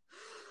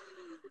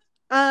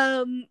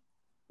 But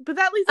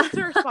that leads us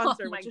to our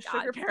sponsor, which is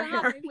Sugar Bear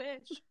Hair.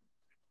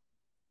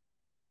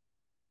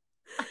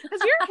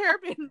 Has your hair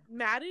been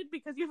matted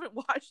because you haven't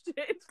washed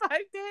it in 5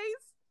 days?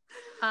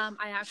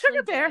 I actually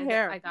Sugar Bear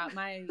Hair. I got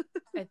I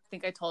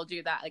think I told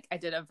you that like I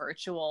did a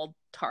virtual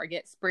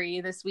Target spree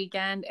this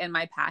weekend and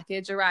my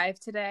package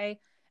arrived today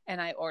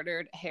and I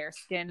ordered hair,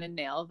 skin, and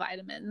nail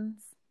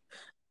vitamins.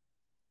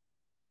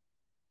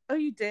 Oh,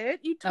 you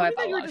did? You Oh, told I me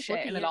bought that a you were lot of just shit,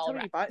 looking and at it it. all Tell me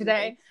you arrived bought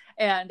today, anything.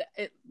 and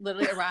it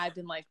literally arrived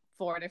in like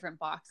 4 different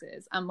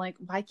boxes. I'm like,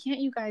 why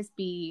can't you guys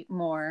be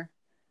more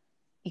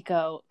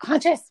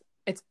eco-conscious?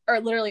 It's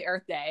literally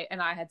Earth Day,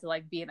 and I had to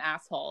like be an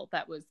asshole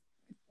that was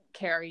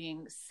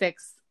carrying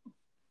 6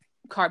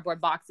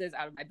 cardboard boxes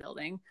out of my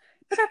building,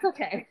 but that's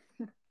okay.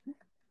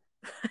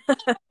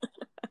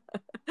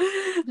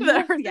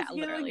 Yeah,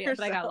 literally. But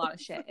I got a lot of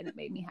shit, and it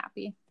made me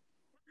happy.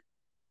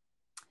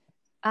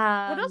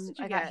 What else did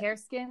you I get? got hair,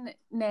 skin,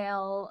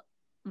 nail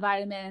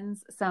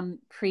vitamins, some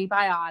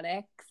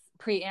prebiotics,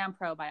 pre and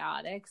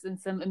probiotics, and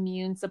some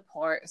immune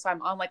support. So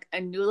I'm on like a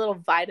new little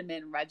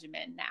vitamin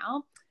regimen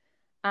now.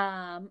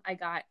 I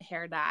got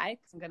hair dye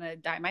because I'm gonna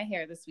dye my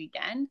hair this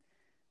weekend.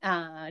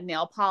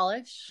 Nail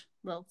polish,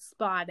 little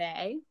spa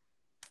day,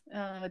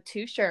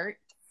 2 shirts,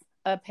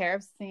 a pair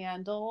of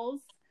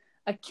sandals,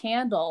 a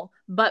candle,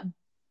 but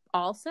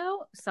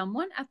also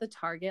someone at the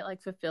Target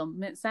like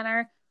fulfillment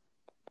center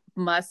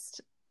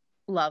must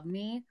love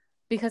me,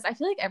 because I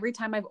feel like every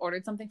time I've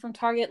ordered something from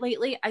Target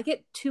lately, I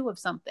get 2 of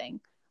something.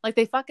 Like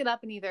they fuck it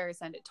up and either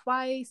send it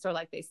twice, or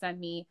like they send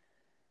me,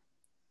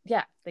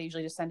 they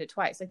usually just send it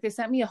twice. Like they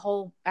sent me a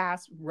whole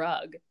ass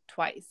rug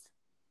twice.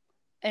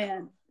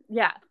 And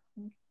yeah,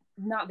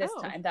 not this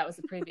time. That was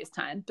the previous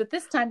time. But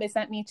this time they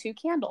sent me 2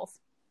 candles.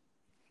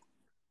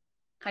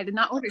 I did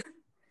not order.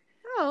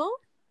 Oh.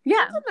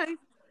 Yeah. Nice.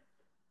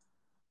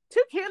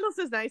 2 candles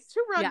is nice.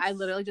 2 rugs. Yeah, I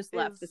literally just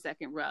left the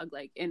second rug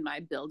like in my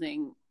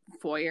building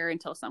foyer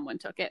until someone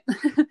took it.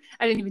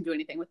 I didn't even do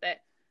anything with it.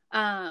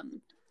 I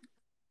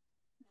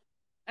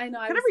know.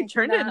 I could have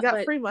returned it and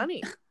got free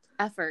money.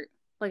 Effort.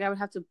 Like I would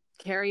have to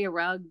carry a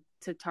rug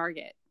to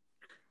Target.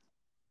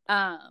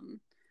 So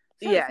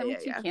 2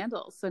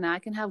 candles. So now I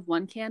can have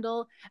 1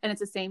 candle, and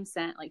it's the same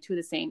scent, like 2 of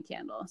the same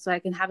candle. So I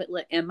can have it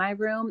lit in my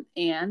room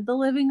and the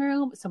living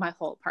room, so my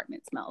whole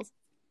apartment smells.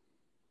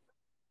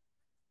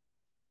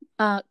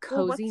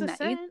 Cozy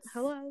nights.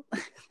 Hello.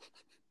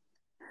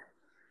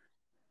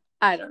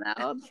 I don't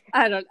know.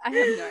 I have no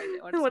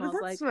idea what it what smells does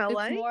that like. Smell it's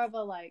like? more of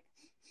a like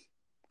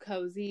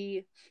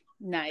cozy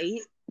night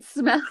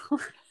smell.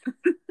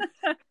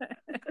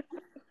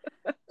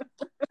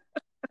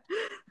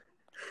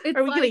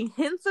 Are we getting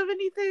hints of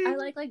anything? I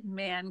like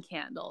man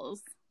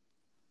candles.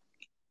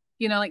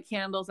 You know, like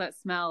candles that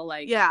smell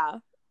like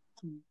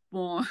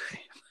warm.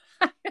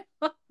 I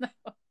don't know.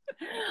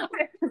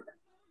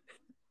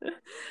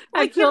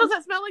 Like candles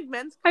that smell like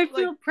men's. I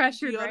feel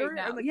pressured right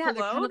now. And, like, they're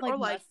kind of like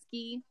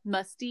musky.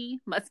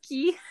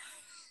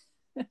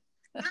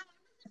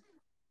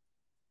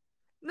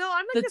 No,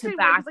 I'm like the same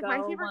way. Like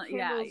my favorite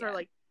candles are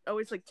like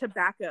always like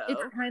tobacco.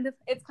 It's kind of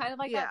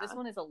like that. This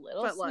one is a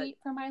little sweet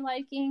for my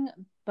liking,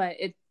 but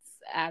it's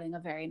adding a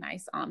very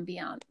nice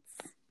ambiance.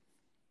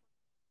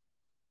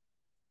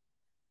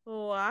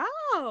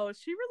 Wow,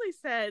 she really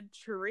said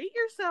treat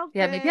yourself.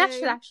 Yeah, maybe I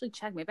should actually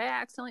check. Maybe I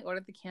accidentally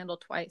ordered the candle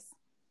twice.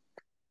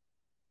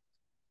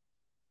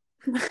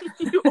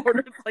 You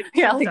ordered like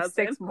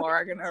 6 more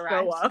are gonna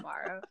arrive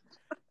tomorrow.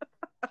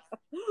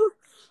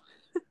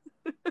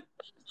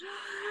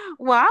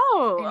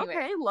 Wow. Anyway,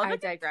 okay, I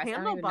digress. I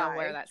don't even know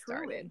where that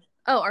started.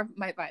 Oh, or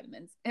my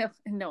vitamins.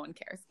 No one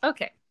cares.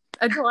 Okay,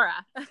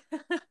 Adora.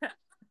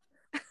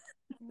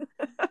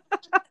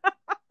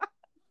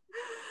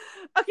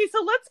 Okay,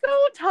 so let's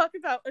go talk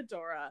about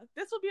Adora.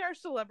 This will be our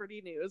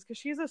celebrity news because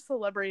she's a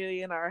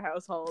celebrity in our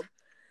household.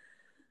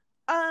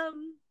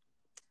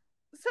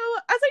 So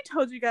as I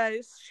told you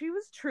guys, she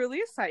was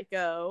truly a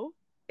psycho,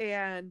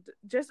 and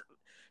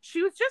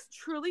she was just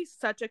truly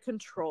such a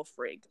control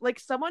freak. Like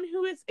someone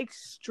who is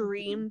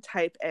extreme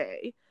type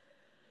A.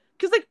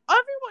 Because like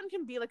everyone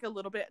can be like a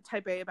little bit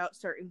type A about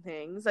certain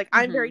things. Like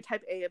I'm very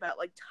type A about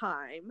like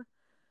time.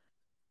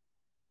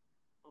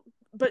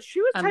 But she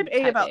was type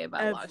A about a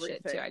lot of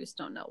shit too. I just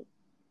don't know.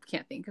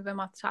 Can't think of them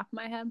off the top of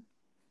my head.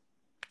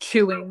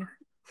 Chewing.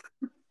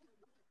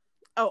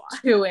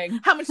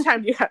 Chewing. How much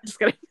time do you have? Just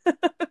kidding.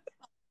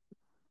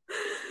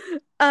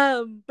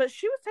 But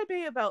she was type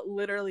A about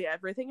literally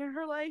everything in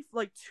her life,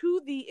 like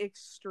to the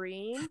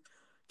extreme.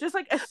 Just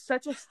like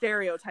such a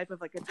stereotype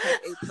of like a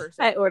type A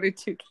person. I ordered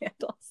 2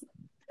 candles.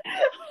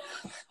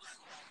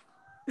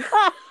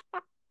 I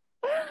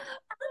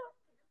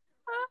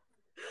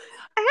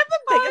have the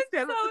biggest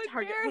fan of the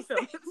Target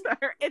fulfillment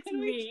center. It's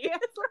me.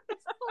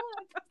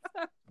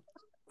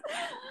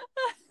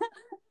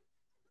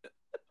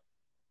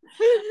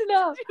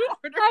 No,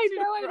 I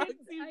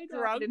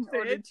didn't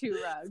order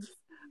 2 rugs,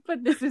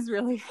 but this is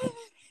really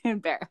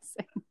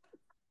embarrassing.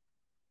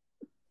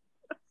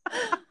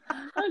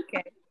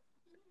 Okay.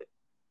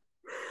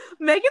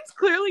 Megan's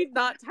clearly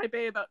not type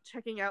A about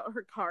checking out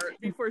her cart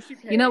before she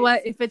pays. You know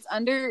what? If it's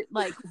under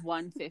like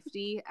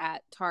 $150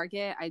 at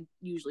Target, I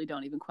usually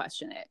don't even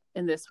question it.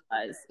 And this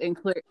was, and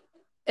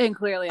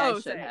clearly I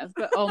should have.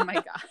 But oh my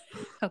god.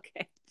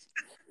 Okay.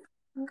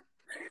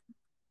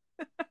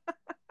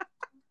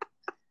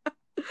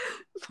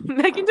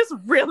 Megan just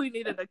really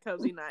needed a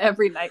cozy night.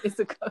 Every night is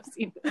a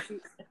cozy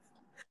night.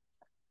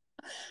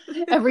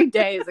 Every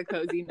day is a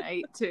cozy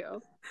night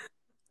too.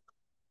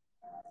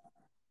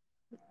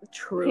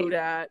 True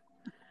that.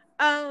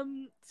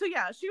 So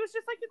yeah, she was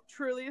just like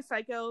truly a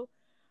psycho,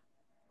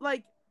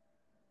 like,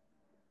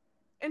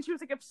 and she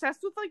was like obsessed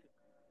with like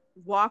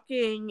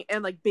walking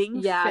and like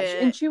being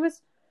fit. And she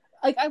was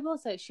like, I will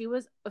say, she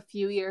was a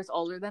few years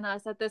older than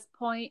us at this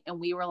point, and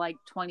we were like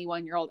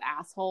 21-year-old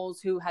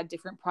assholes who had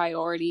different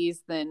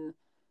priorities than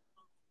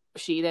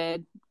she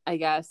did. I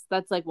guess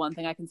that's like one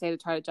thing I can say to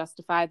try to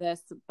justify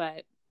this,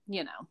 but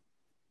you know,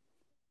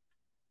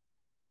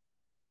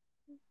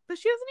 but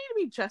she doesn't need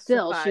to be justified.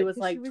 Still, she was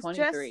like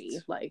 23.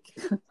 Just... Like,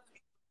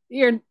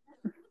 you're.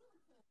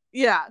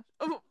 Yeah.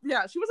 Oh,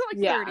 yeah. She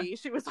wasn't like 30.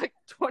 She was like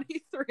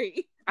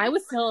 23. I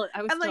was still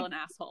like, an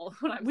asshole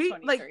when I was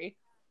 23. Like,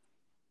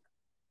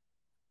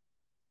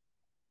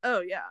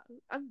 oh yeah.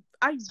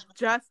 I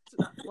just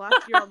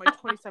last year on my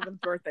 27th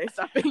birthday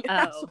stopped being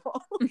an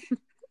asshole.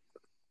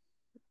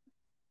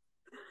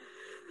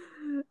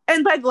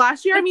 And by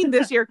last year I mean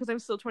this year because I'm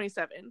still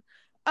 27.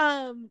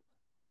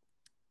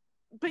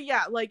 But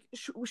yeah, like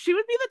she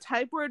would be the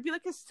type where it'd be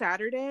like a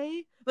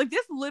Saturday. Like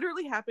this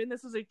literally happened.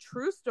 This is a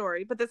true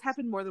story, but this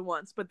happened more than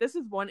once. But this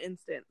is one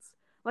instance.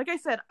 Like I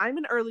said, I'm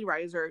an early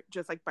riser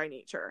just like by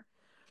nature.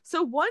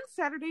 So one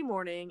Saturday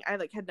morning, I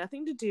like had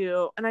nothing to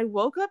do, and I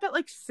woke up at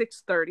like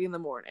 6:30 in the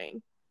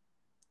morning,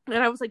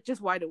 and I was like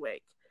just wide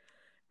awake.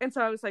 And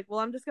so I was like, well,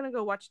 I'm just gonna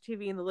go watch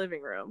TV in the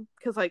living room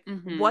because like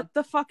what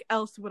the fuck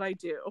else would I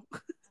do?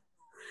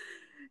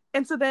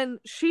 And so then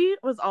she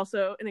was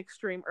also an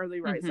extreme early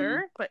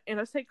riser, but in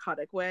a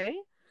psychotic way.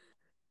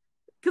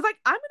 Because, like,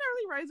 I'm an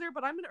early riser,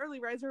 but I'm an early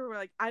riser where,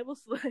 like, I will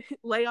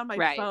lay on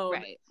my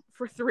phone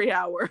for 3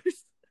 hours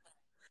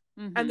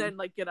and then,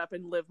 like, get up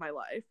and live my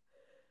life.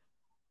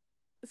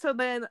 So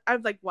then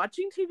I'm, like,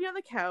 watching TV on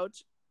the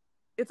couch.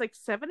 It's, like,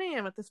 7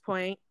 a.m. at this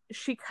point.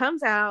 She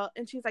comes out,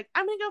 and she's like,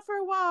 I'm gonna go for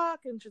a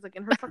walk. And she's, like,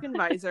 in her fucking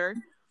visor.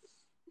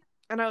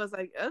 And I was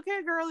like,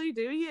 okay, girlie,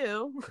 do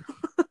you.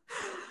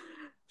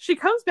 She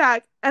comes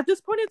back. At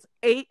this point, it's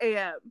 8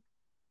 a.m.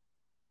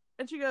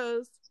 And she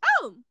goes,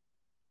 oh,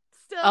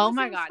 still oh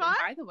my God. Spot? And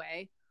by the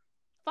way,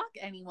 fuck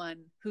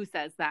anyone who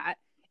says that.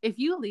 If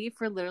you leave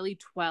for literally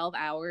 12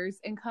 hours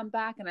and come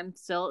back and I'm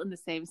still in the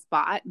same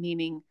spot,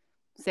 meaning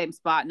same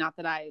spot, not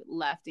that I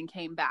left and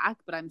came back,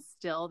 but I'm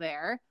still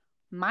there,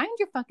 mind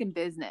your fucking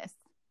business.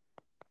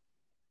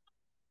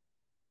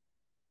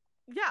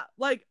 Yeah,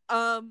 like,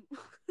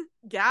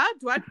 yeah,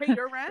 do I pay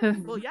your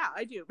rent? Well, yeah,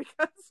 I do,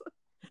 because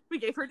we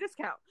gave her a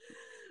discount.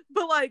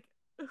 But, like,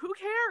 who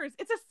cares?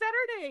 It's a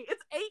Saturday.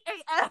 It's 8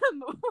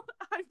 a.m.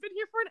 I've been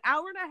here for an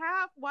hour and a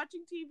half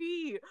watching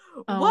TV.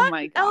 Oh what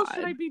my God. else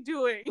should I be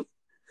doing?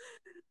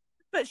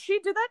 But she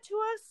did that to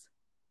us.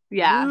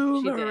 Yeah,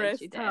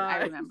 she did. I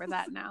remember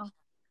that now.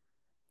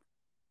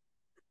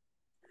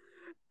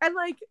 And,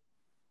 like,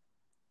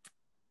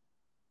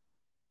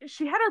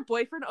 she had her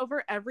boyfriend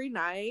over every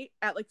night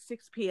at, like,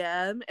 6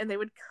 p.m. and they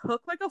would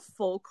cook, like, a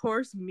full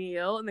course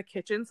meal in the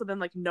kitchen so then,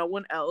 like, no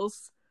one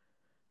else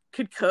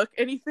could cook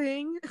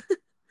anything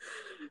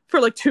for,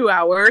 like, 2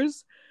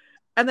 hours.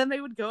 And then they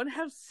would go and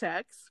have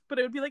sex, but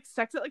it would be, like,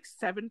 sex at, like,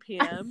 7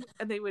 p.m.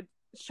 and they would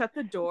shut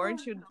the door and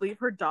she would leave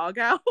her dog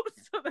out.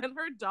 So then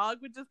her dog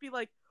would just be,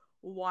 like,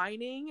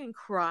 whining and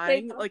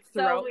crying like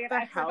throughout the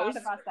house.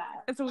 About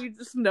that. And so we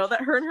just know that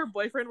her and her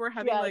boyfriend were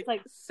having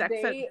like sex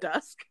at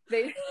dusk.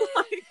 They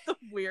like the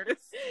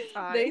weirdest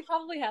time. They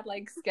probably had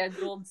like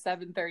scheduled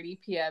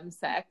 7:30 p.m.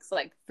 sex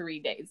like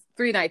 3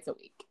 nights a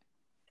week.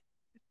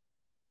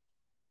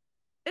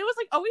 It was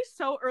like always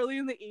so early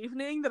in the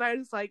evening that I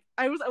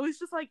was always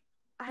just like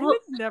I would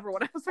never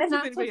want to have sex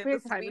with anybody at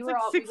this time. It's like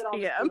 6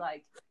 p.m.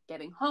 Like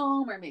getting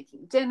home or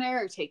making dinner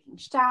or taking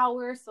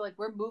showers. So like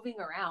we're moving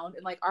around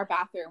and like our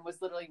bathroom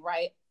was literally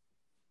right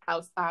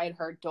outside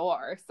her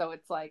door. So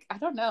it's like, I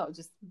don't know,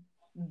 just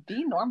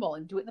be normal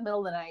and do it in the middle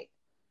of the night.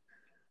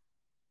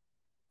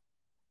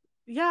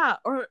 Yeah,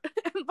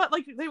 but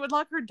like they would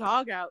lock her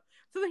dog out.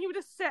 So then he would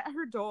just sit at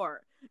her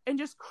door and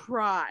just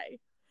cry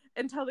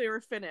until they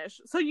were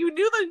finished. So you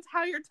knew the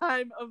entire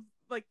time of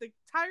like the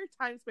entire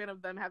time span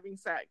of them having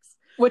sex,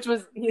 which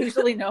was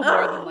usually no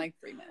more than like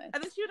 3 minutes.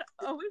 And then she would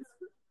always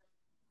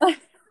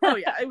oh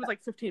yeah, it was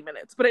like 15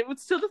 minutes, but it would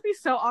still just be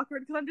so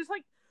awkward because I'm just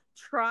like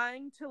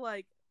trying to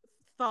like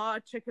thaw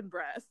chicken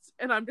breasts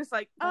and I'm just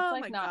like, that's, oh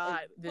like, my not God,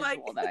 a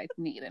visual that I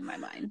need in my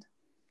mind.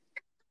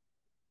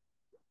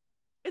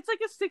 It's like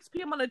a 6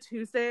 p.m. on a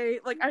Tuesday.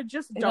 Like I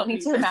just don't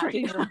need to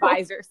imagine your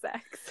visor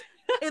sex.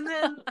 And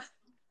then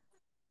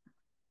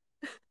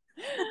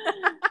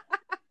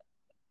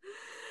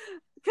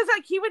because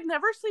like he would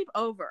never sleep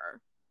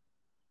over,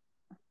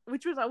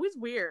 which was always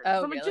weird. Oh,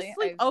 so I'm really? Like, just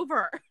sleep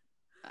over.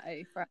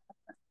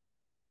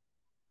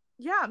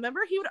 Yeah,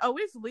 remember he would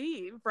always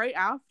leave right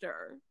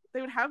after. They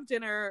would have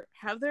dinner,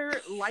 have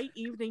their light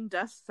evening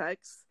dust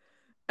sex,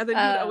 and then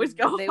he would always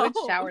go They home.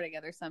 Would shower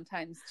together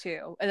sometimes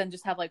too, and then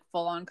just have like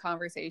full on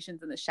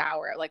conversations in the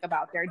shower, like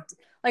about their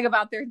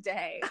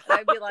day. And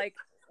I'd be like,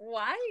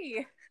 why?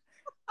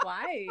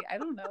 I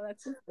don't know.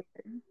 That's just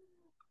weird.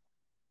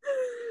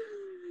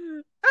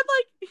 And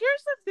like,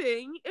 here's the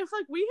thing: if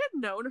like we had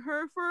known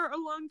her for a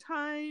long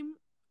time,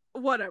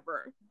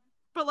 whatever.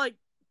 But like,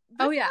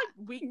 oh yeah,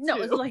 like week no,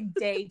 2. it was like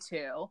day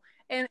 2,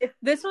 and if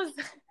this was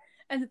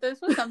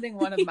something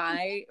one of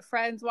my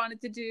friends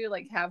wanted to do,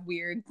 like have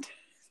weird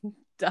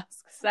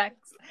dusk sex,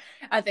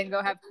 I think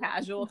go have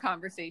casual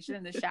conversation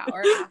in the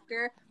shower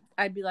after,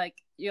 I'd be like,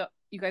 you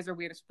guys are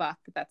weird as fuck,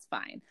 but that's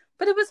fine.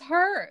 But it was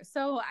her,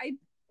 so I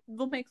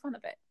will make fun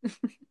of it.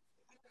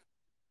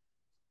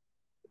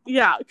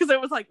 Yeah, because it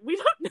was like, we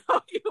don't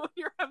know you when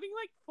you're having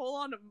like full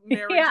on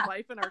marriage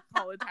life in our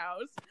college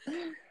house.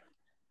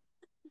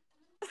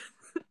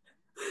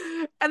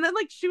 And then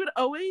like she would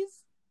always,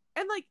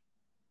 and like,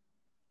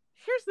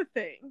 here's the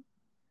thing.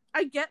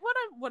 I get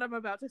what I'm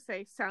about to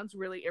say sounds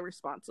really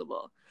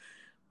irresponsible,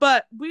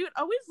 but we would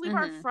always leave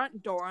our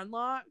front door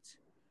unlocked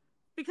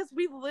because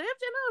we lived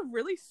in a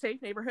really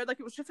safe neighborhood. Like,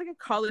 it was just like a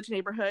college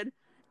neighborhood,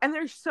 and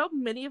there's so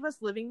many of us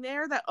living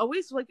there that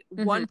always like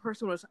one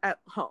person was at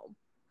home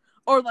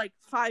or like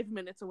 5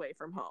 minutes away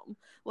from home.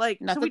 Like,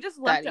 not so we just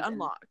left it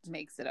unlocked.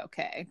 Makes it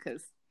okay,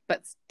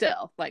 but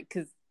still, like,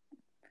 because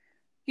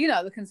you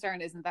know, the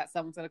concern isn't that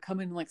someone's going to come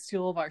in and like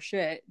steal all of our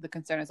shit. The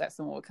concern is that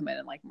someone will come in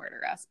and like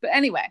murder us. But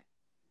anyway.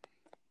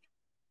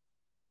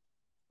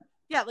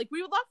 Yeah, like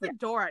we would lock the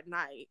door at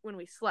night when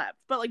we slept.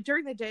 But like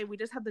during the day, we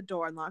just had the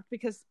door unlocked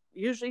because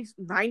usually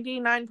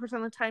 99%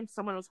 of the time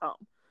someone was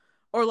home.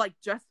 Or like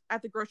just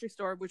at the grocery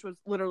store, which was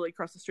literally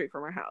across the street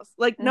from our house.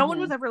 Like no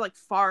one was ever like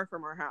far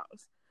from our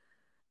house.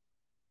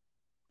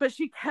 But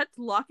she kept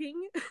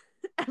locking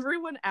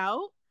everyone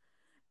out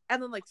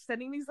and then like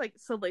sending these like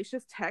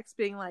salacious texts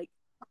being like,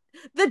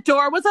 the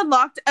door was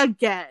unlocked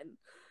again.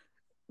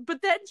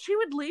 But then she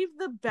would leave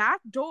the back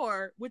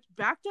door, which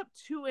backed up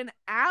to an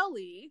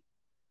alley,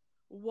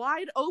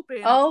 wide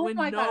open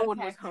when no one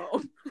was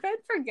home. I've been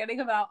forgetting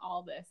about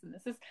all this. And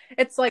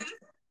it's like...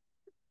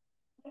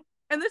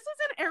 And this is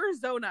in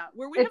Arizona,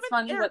 where we have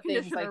an air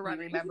conditioner running.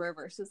 We remember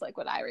versus like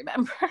what I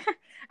remember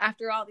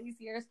after all these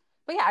years.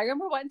 But yeah, I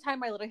remember one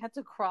time I literally had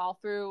to crawl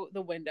through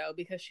the window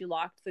because she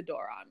locked the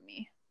door on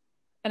me.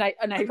 And I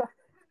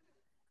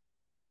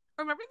remember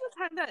the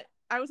time that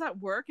I was at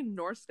work in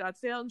North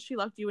Scottsdale and she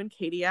locked you and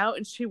Katie out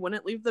and she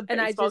wouldn't leave the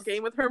baseball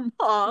game with her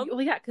mom?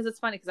 Well, yeah, because it's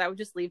funny because I would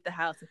just leave the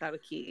house without a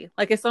key.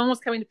 Like if someone was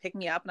coming to pick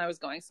me up and I was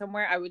going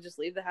somewhere, I would just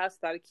leave the house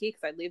without a key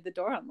because I'd leave the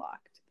door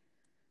unlocked.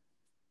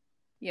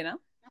 You know?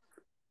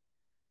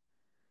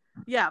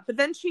 Yeah, but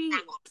then she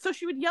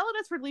would yell at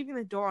us for leaving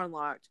the door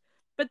unlocked.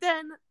 But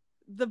then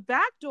the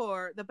back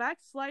door, the back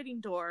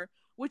sliding door,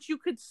 which you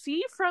could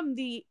see from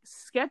the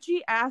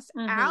sketchy ass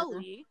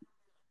alley,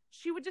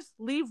 she would just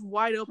leave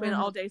wide open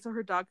all day so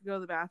her dog could go to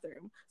the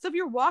bathroom. So if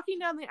you're walking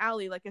down the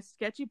alley like a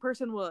sketchy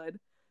person would,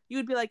 you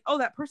would be like, oh,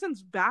 that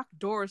person's back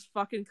door is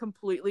fucking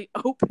completely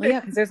open. Well, yeah,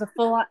 because there's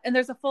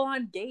a full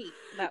on gate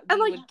that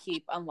we would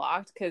keep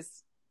unlocked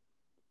because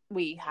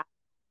we have.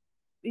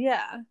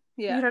 Yeah.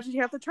 You'd have to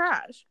take out the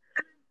trash.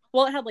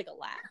 Well, it had like a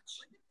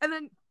latch. And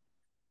then,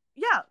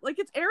 yeah, like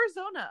it's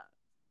Arizona.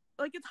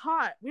 Like it's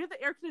hot. We have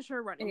the air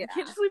conditioner running. You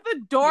can't just leave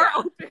the door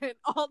open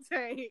all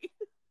day.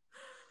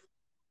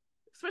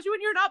 Especially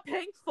when you're not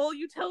paying full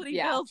utility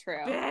bills,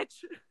 true.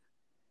 Bitch.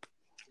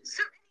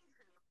 So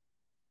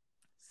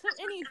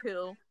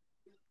anywho,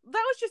 that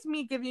was just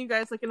me giving you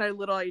guys like a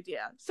little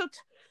idea. So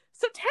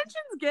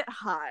tensions get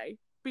high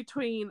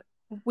between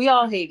we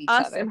all hate each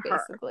us other, and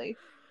basically.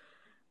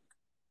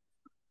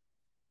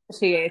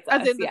 She hates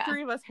us. As in the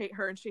three of us hate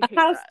her and she hates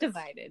house us.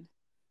 Divided.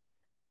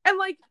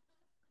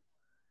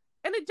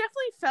 And it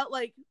definitely felt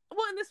like,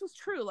 well, and this was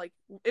true, like,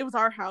 it was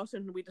our house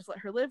and we just let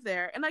her live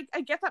there. And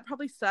I get that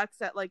probably sucks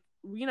that, like,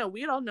 you know,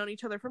 we had all known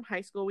each other from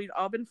high school. We'd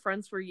all been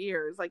friends for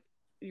years. Like,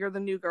 you're the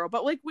new girl.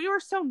 But, like, we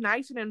were so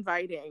nice and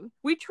inviting.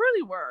 We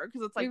truly were.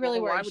 Because it's like, we really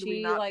were. Why would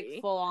we not be?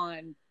 Full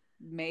on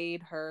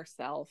made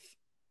herself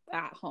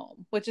at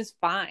home, which is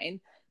fine.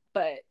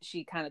 But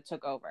she kind of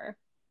took over.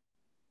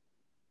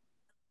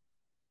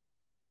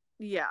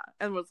 Yeah.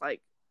 And was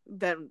like,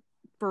 then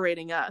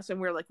berating us,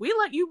 and we're like, we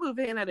let you move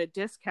in at a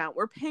discount,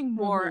 we're paying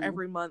more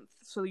every month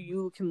so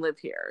you can live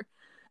here,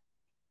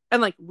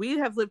 and like we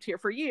have lived here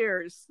for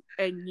years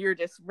and you're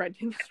just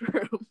renting this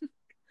room.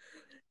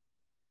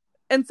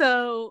 And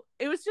so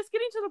it was just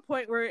getting to the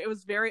point where it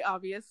was very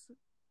obvious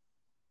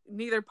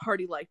neither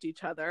party liked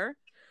each other.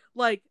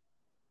 Like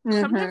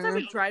sometimes I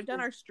would drive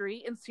down our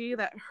street and see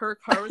that her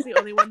car was the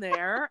only one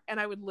there, and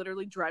I would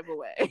literally drive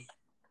away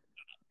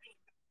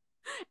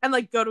and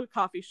like go to a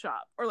coffee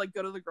shop or like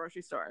go to the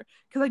grocery store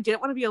because I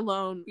didn't want to be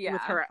alone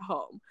with her at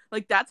home.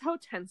 Like that's how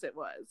tense it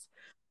was.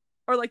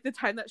 Or like the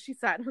time that she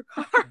sat in her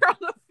car on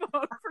the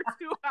phone for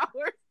 2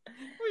 hours.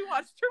 We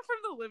watched her from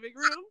the living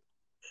room.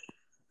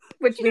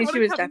 Which means she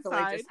was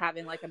definitely just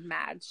having like a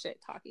mad shit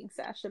talking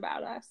sesh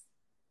about us.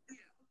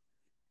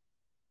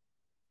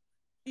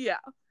 Yeah.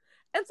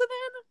 And so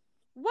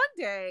then one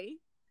day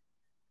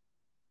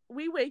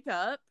we wake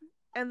up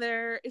and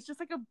there is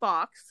just like a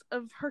box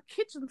of her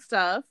kitchen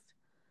stuff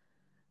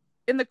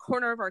in the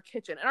corner of our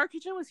kitchen. And our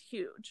kitchen was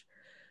huge.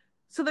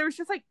 So there was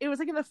just like, it was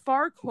like in the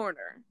far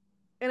corner.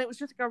 And it was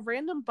just like a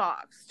random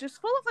box,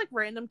 just full of like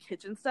random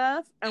kitchen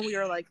stuff. And we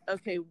were like,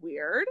 okay,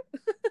 weird.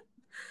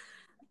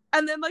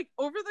 And then like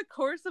over the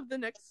course of the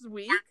next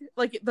week,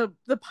 like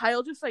the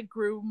pile just like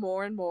grew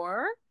more and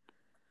more,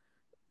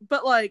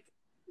 but like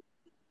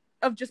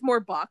of just more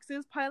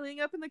boxes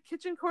piling up in the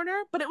kitchen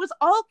corner. But it was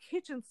all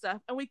kitchen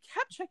stuff, and we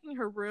kept checking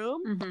her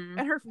room,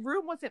 and her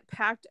room wasn't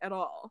packed at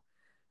all.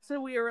 So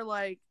we were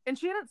like, and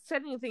she hadn't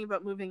said anything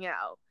about moving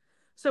out.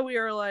 So we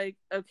were like,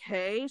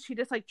 okay, she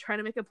just like trying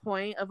to make a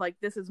point of like,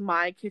 this is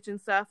my kitchen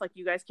stuff, like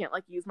you guys can't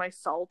like use my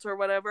salt or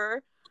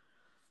whatever.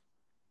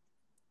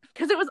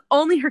 Because it was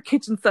only her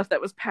kitchen stuff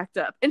that was packed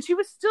up, and she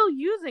was still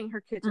using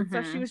her kitchen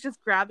stuff. She was just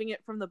grabbing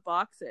it from the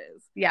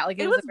boxes. Yeah, like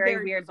it was a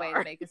very weird bizarre way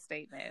to make a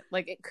statement.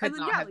 Like it could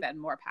not have been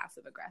more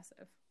passive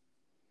aggressive.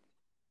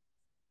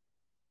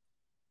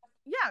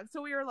 Yeah,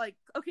 so we were like,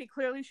 okay,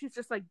 clearly she's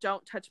just like,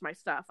 don't touch my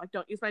stuff, like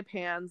don't use my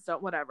pans,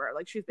 don't whatever.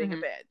 Like she's being a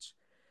bitch.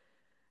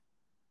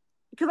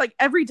 Because like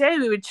every day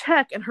we would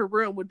check, and her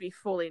room would be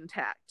fully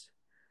intact.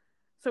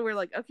 So we're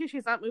like, okay,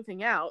 she's not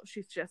moving out.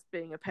 She's just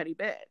being a petty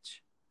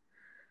bitch.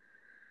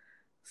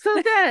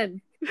 So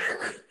then,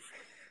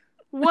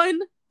 one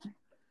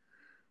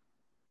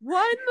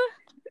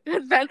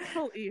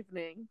eventful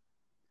evening,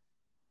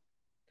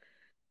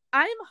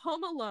 I'm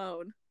home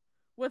alone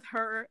with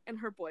her and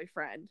her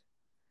boyfriend.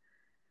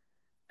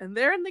 And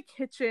they're in the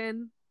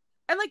kitchen.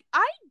 And, like,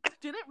 I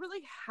didn't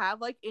really have,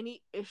 like,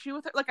 any issue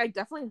with her. Like, I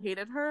definitely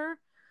hated her.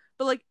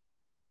 But,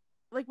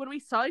 like when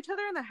we saw each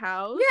other in the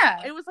house,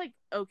 yeah, it was, like,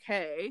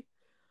 okay.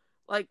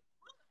 Like,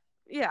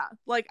 yeah,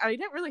 like I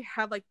didn't really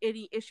have like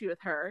any issue with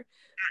her.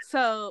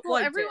 So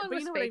well, everyone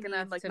was fake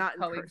enough like, to not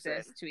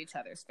coexist to each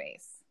other's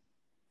face.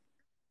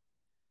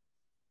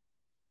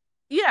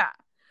 Yeah.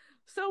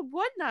 So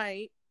one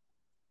night,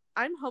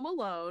 I'm home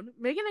alone.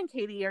 Megan and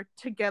Katie are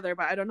together,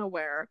 but I don't know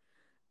where.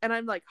 And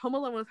I'm like home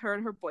alone with her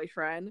and her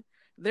boyfriend.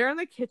 They're in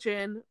the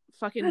kitchen,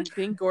 fucking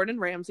being Gordon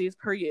Ramsay's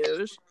per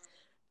usual.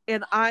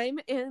 And I'm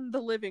in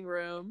the living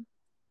room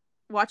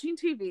watching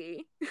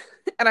TV.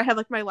 And I have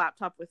like my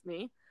laptop with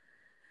me.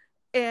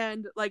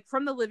 And like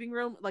from the living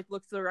room, like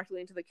looks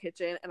directly into the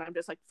kitchen, and I'm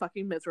just like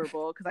fucking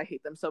miserable because I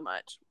hate them so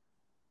much.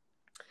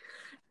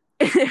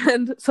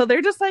 And so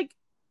they're just like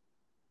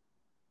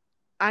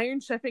iron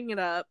chefing it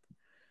up,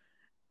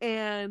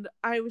 and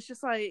I was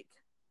just like,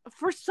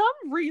 for some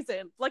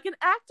reason, like an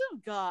act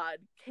of God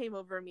came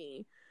over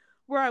me,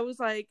 where I was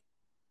like,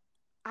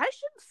 I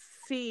should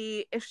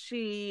see if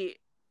she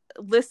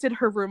listed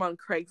her room on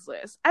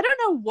Craigslist. I don't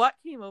know what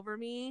came over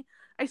me.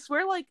 I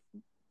swear, like,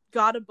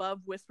 God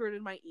above whispered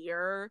in my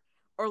ear,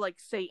 or like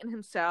Satan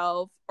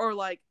himself, or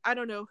like I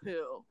don't know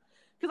who,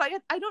 because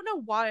I don't know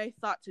why I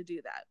thought to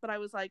do that, but I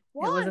was like,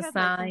 well, I have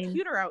my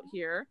computer out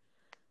here,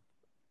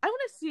 I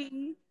want to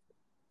see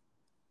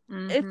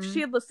if she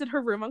had listed her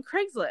room on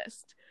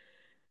Craigslist.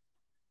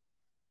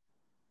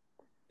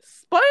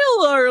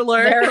 Spoiler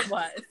alert, there it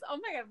was. Oh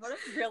my god, what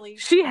a really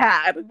she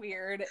had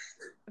weird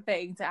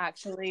thing to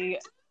actually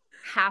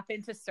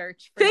happen to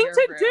search for your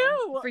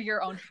room, for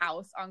your own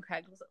house on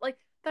Craigslist. Like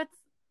that's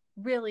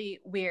really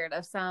weird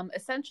of some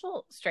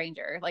essential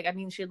stranger. Like, I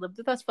mean, she lived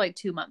with us for like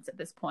 2 months at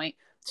this point,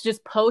 to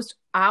just post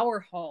our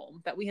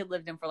home that we had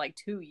lived in for like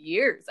 2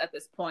 years at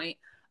this point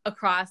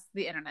across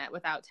the internet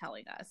without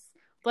telling us.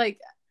 Like,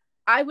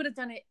 I would have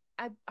done it.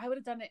 I would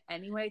have done it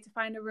anyway to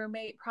find a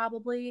roommate,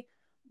 probably.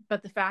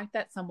 But the fact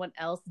that someone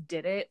else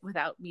did it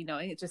without me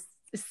knowing, it just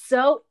is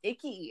so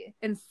icky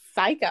and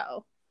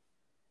psycho.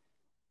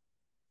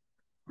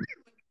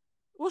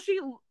 Well, she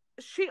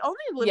only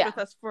lived with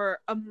us for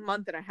a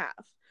month and a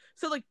half.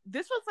 So, like,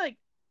 this was, like,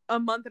 a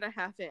month and a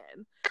half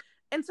in.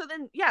 And so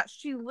then, yeah,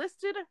 she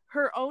listed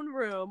her own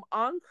room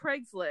on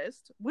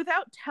Craigslist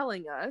without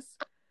telling us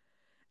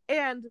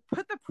and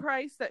put the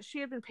price that she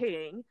had been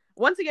paying.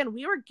 Once again,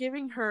 we were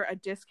giving her a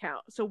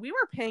discount. So we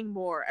were paying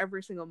more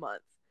every single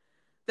month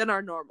than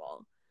our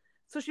normal.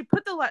 So she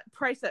put the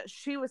price that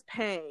she was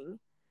paying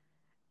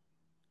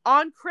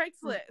on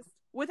Craigslist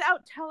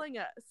without telling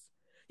us.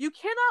 You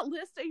cannot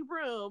list a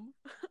room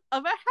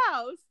of a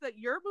house that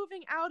you're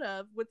moving out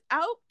of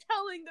without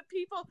telling the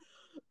people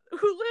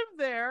who live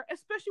there,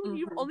 especially when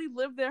you've only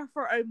lived there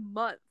for a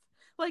month.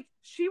 Like,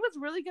 she was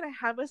really going to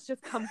have us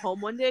just come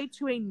home one day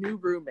to a new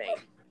roommate.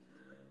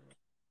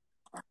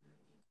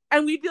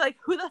 And we'd be like,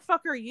 who the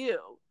fuck are you?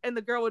 And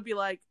the girl would be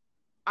like,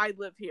 I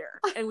live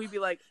here. And we'd be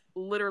like,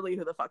 literally,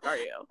 who the fuck are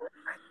you?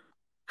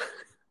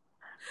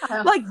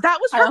 Like, that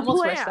was her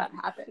plan. Wish that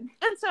happened.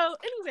 And so,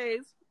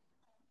 anyways,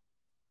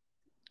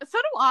 so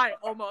do I,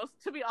 almost,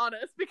 to be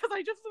honest, because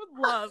I just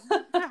would love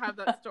to have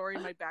that story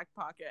in my back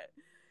pocket.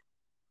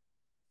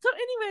 So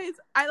anyways,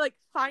 I like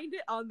find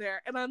it on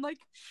there, and I'm like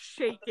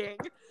shaking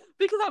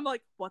because I'm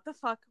like, what the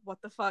fuck, what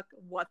the fuck,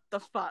 what the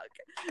fuck?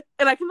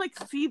 And I can like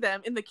see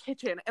them in the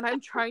kitchen, and I'm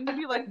trying to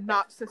be like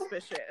not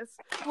suspicious.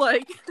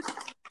 Like,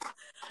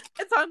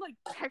 and so I'm like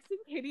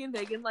texting Katie and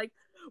Megan, like,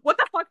 what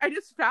the fuck? I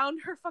just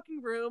found her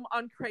fucking room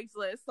on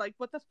Craigslist. Like,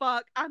 what the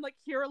fuck? I'm like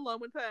here alone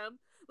with them.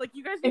 Like,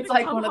 you guys need to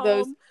come home. It's like one of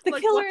those, the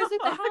like, killer is at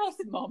the house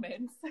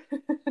moments.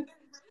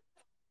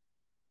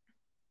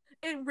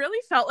 It really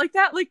felt like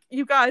that. Like,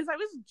 you guys, I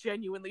was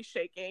genuinely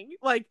shaking.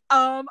 Like,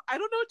 I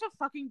don't know what to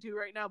fucking do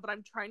right now, but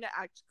I'm trying to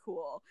act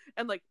cool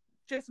and like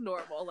just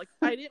normal. Like,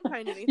 I didn't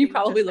find anything. You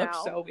probably just look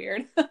now. so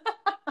weird. Because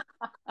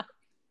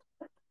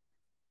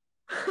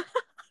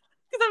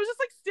I was just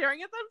like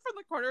staring at them from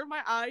the corner of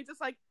my eye,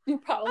 just like, You're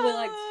probably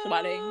like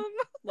sweating,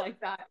 like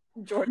that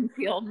Jordan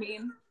Peele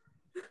meme.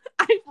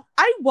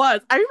 I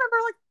was. I remember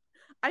like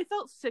I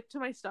felt sick to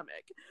my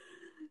stomach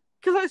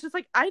because I was just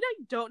like, I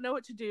don't know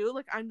what to do.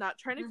 Like, I'm not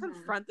trying to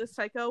confront this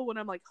psycho when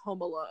I'm like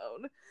home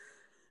alone.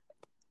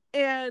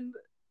 And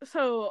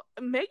so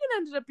Megan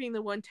ended up being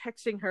the one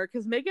texting her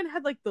because Megan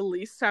had like the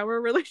least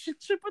sour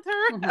relationship with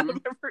her out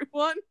of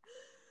everyone.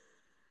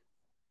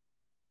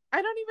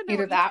 I don't even know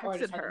Either what that texted or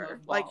just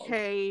her. Like,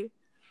 hey.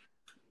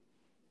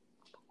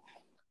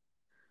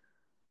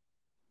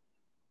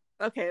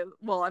 Okay,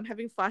 well, I'm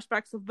having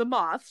flashbacks of the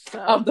moth. So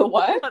of the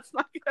what? Let's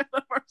not get ahead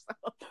of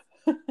ourselves.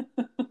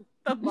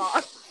 The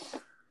moth.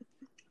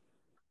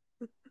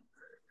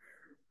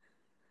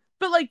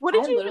 But like, what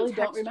did you literally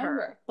don't remember?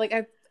 Her? Like,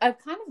 I've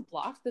kind of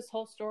blocked this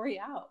whole story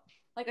out.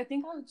 Like, I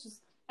think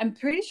I'm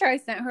pretty sure I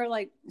sent her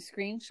like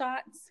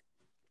screenshots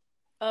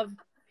of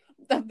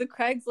the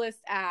Craigslist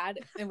ad.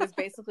 It was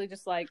basically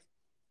just like,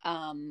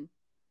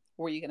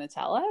 were you gonna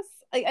tell us?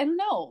 Like, I don't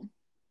know.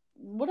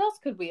 What else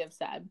could we have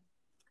said?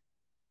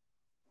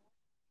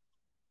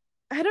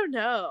 I don't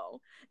know.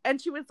 And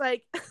she was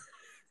like, this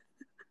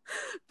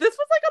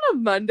was like on a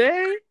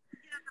Monday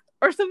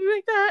or something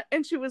like that.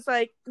 And she was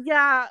like,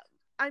 yeah,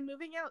 I'm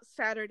moving out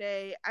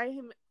Saturday. I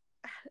am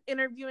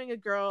interviewing a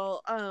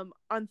girl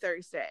on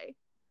Thursday.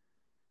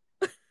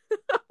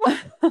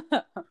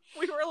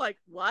 We were like,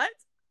 what?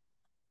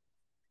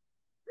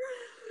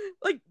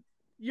 Like,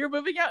 you're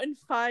moving out in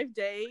 5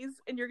 days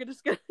and you're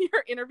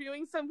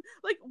interviewing some,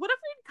 like, what if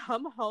we'd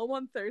come home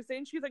on Thursday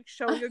and she's like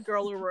showing a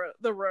girl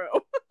the room?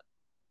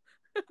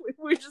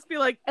 We'd just be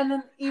like, and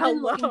then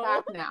even looking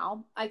back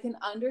now, I can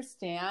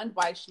understand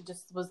why she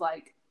just was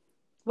like,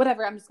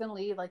 whatever, I'm just gonna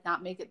leave, like,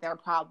 not make it their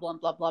problem,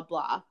 blah blah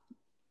blah.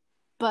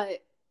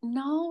 But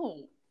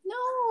no,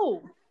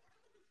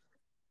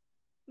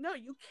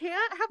 you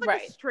can't have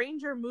like a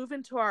stranger move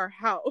into our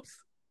house.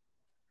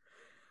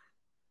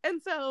 And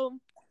so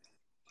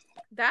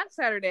that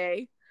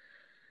Saturday,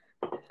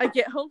 I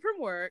get home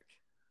from work.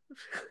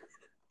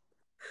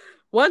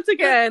 Once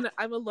again,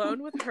 I'm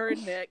alone with her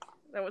and Nick.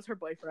 That was her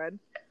boyfriend.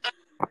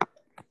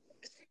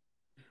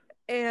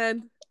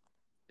 And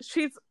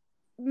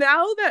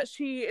now that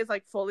she is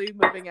like fully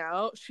moving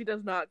out, she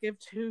does not give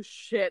two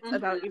shits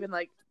about even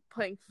like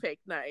playing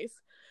fake nice.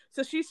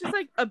 So she's just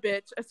like a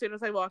bitch as soon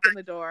as I walk in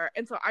the door.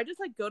 And so I just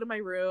like go to my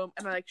room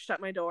and I like shut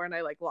my door and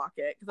I like lock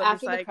it. Because I'm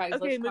just like,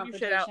 okay, move your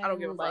shit out. I don't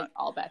give a fuck. Like,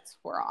 all bets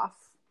were off.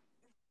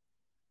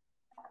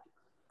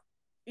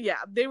 Yeah,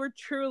 they were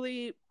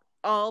truly,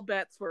 all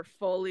bets were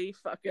fully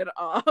fucking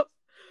off.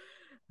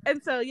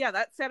 And so, yeah,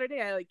 that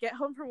Saturday, I, like, get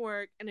home from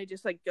work, and I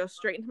just, like, go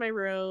straight into my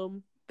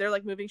room. They're,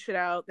 like, moving shit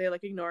out. They,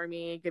 like, ignore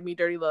me, give me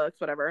dirty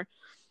looks, whatever.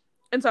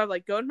 And so I,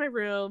 like, go into my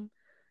room,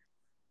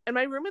 and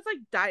my room is, like,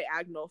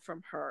 diagonal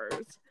from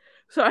hers.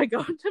 So I go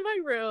into my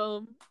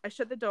room, I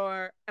shut the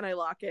door, and I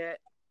lock it.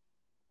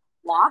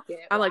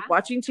 I'm, like,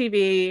 watching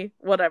TV,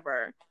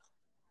 whatever.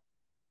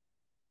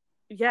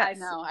 Yes. I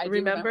know. I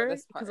remember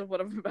this because of what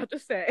I'm about to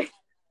say.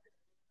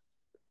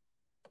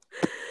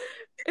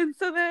 And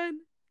so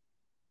then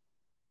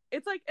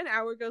it's like an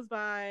hour goes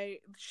by.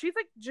 She's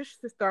like just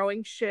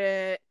throwing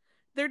shit.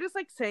 They're just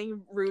like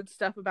saying rude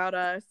stuff about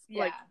us,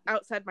 like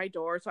outside my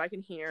door so I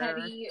can hear.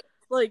 Petty.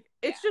 Like,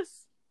 it's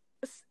just,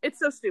 it's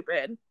so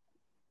stupid.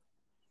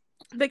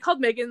 They called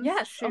Megan's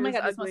shoes oh my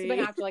god, this ugly. must have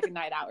been after like a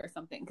night out or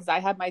something, because I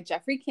had my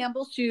Jeffrey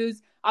Campbell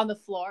shoes on the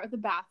floor of the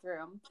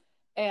bathroom,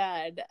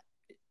 and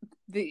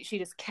she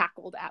just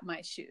cackled at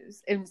my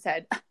shoes and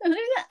said, "They're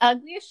the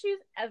ugliest shoes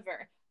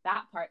ever."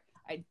 That part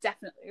I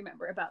definitely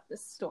remember about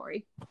this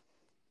story.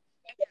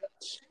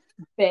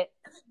 Bit.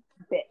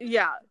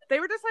 Yeah, they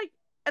were just like,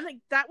 and like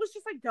that was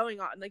just like going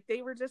on. Like,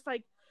 they were just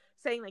like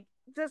saying like,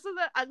 "This is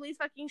the ugliest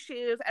fucking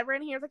shoes.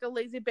 Everyone here's like a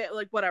lazy bit."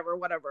 Like, whatever.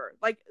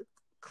 Like,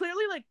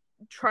 clearly like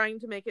trying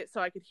to make it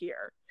so I could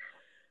hear.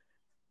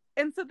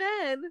 And so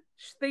then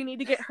they need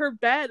to get her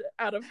bed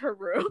out of her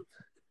room.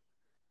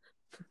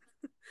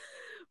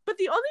 But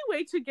the only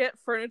way to get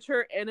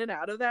furniture in and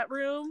out of that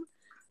room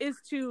is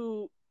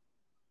to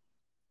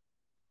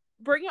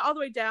bring it all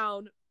the way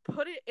down,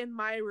 put it in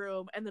my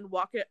room, and then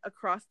walk it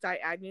across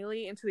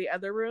diagonally into the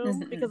other room,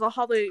 because the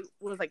hallway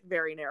was like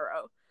very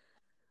narrow.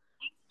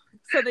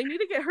 So they need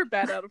to get her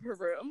bed out of her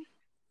room.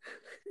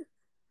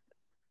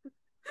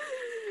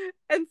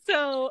 And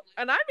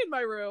I'm in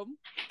my room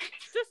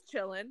just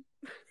chilling.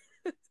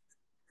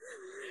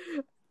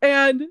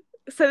 And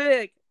so they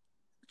like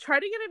try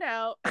to get it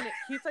out, and it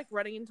keeps like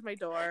running into my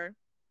door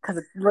because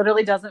it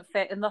literally doesn't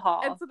fit in the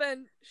hall. And so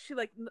then she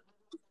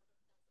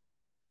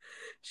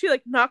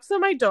knocks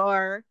on my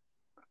door,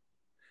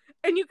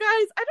 and you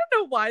guys, I don't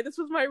know why this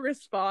was my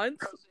response,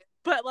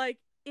 but like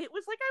it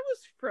was like I was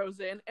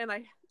frozen, and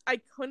I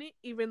couldn't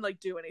even like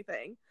do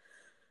anything.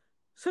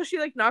 So she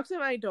like knocks on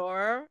my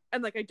door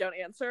and like I don't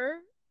answer.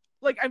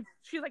 Like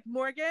she's like,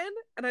 Morgan,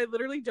 and I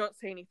literally don't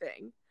say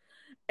anything.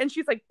 And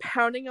she's like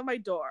pounding on my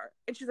door.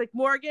 And she's like,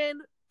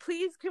 Morgan,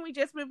 please can we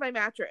just move my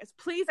mattress?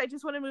 Please, I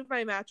just want to move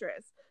my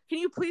mattress. Can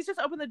you please just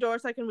open the door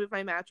so I can move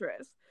my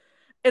mattress?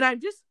 And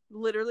I'm just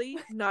literally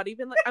not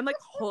even like, I'm like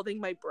holding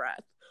my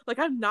breath. Like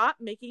I'm not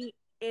making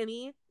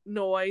any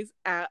noise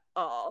at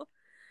all.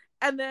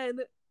 And then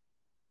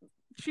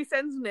she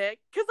sends Nick,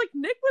 because like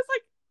Nick was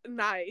like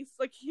nice.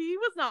 Like he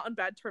was not on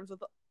bad terms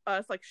with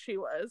us like she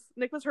was.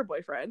 Nick was her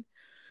boyfriend.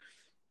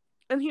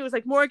 And he was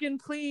like, Morgan,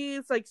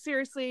 please, like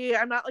seriously,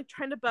 I'm not like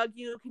trying to bug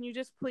you. Can you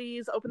just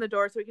please open the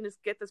door so we can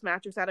just get this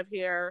mattress out of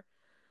here?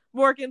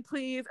 Morgan,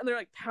 please. And they're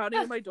like pounding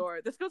on my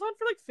door. This goes on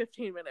for like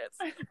 15 minutes.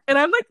 And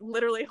I'm like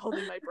literally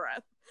holding my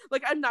breath.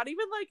 Like I'm not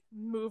even like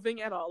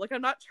moving at all. Like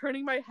I'm not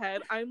turning my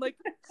head. I'm like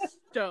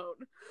stone.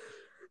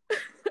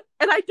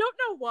 And I don't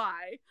know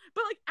why.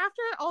 But like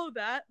after all of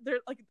that, they're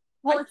like,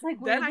 well, it's like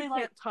then I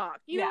can't talk.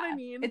 You know what I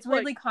mean? It's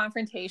weirdly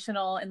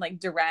confrontational and like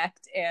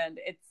direct, and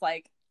it's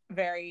like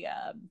very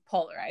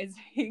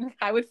polarizing.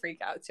 I would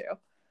freak out too.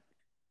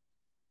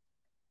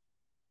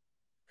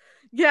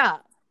 Yeah.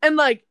 And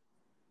like,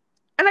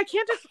 and I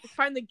can't just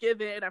finally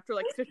give in after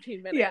like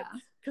 15 minutes. Yeah.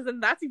 Because then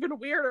that's even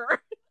weirder.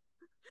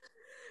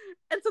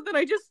 And so then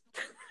I just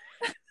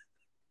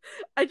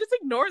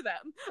ignore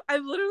them. I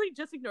literally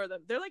just ignore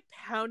them. They're like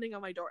pounding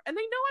on my door. And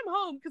they know I'm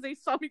home because they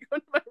saw me go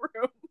into my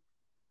room.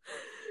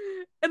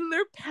 And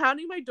they're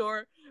pounding my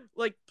door,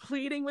 like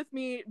pleading with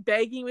me,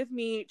 begging with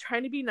me,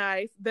 trying to be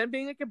nice, then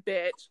being like a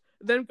bitch,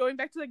 then going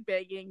back to like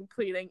begging,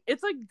 pleading.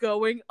 It's like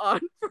going on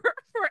for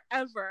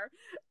forever.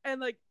 And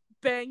like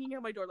banging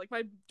on my door. Like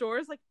my door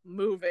is like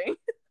moving.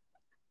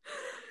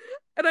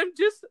 And I'm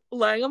just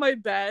laying on my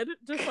bed,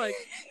 just like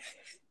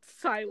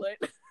silent.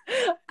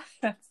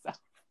 That's so...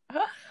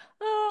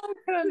 Oh, I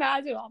can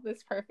imagine all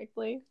this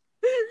perfectly.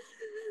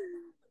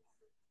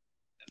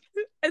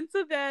 And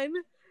so then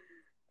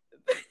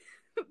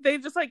they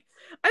just like,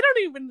 I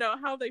don't even know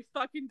how they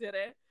fucking did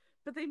it,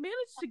 but they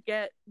managed to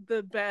get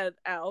the bed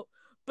out,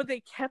 but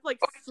they kept like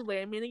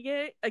slamming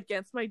it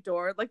against my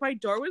door. Like my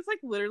door was like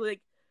literally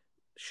like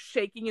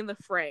shaking in the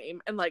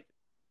frame and like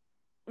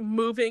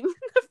moving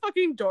the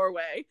fucking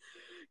doorway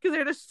because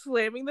they're just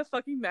slamming the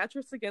fucking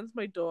mattress against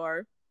my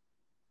door.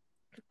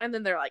 And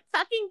then they're like,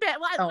 fucking bitch,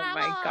 what? Oh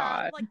my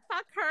God. Like,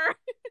 fuck her.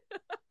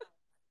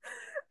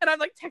 And I'm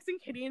like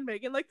texting Kitty and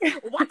Megan, like,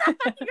 what the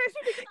fuck, you guys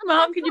need to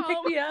Mom, can you pick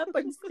me up?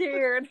 I'm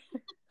scared.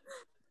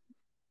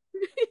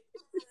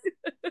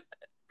 And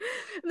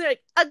they're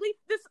like,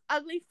 this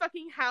ugly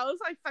fucking house.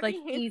 I fucking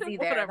like, hate easy it.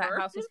 there. Whatever.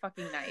 That house was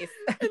fucking nice.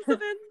 And so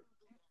then,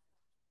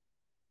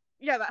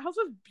 yeah, that house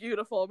was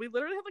beautiful. We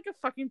literally had like a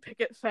fucking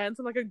picket fence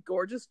and like a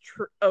gorgeous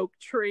oak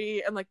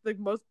tree and like the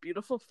most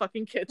beautiful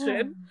fucking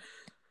kitchen.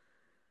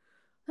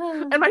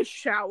 And my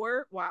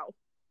shower. Wow.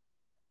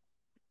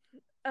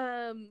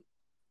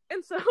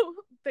 And so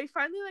they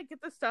finally like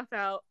get the stuff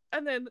out,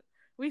 and then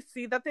we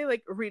see that they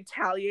like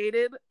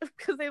retaliated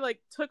because they like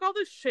took all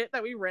the shit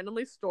that we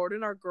randomly stored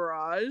in our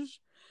garage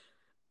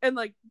and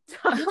like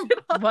dumped it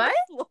on the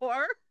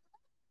floor.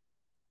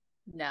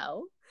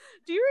 No.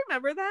 Do you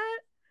remember that?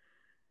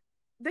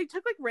 They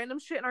took like random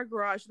shit in our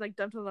garage and like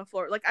dumped it on the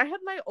floor. Like I had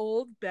my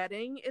old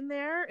bedding in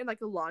there in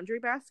like a laundry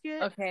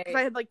basket. Okay. Because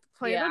I had like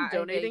planned on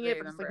donating it,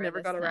 but just like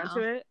never got around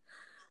to it.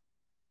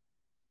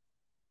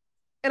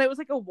 And it was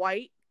like a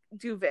white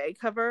duvet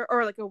cover,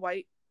 or like a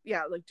white,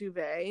 like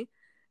duvet.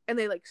 And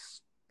they like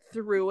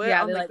threw it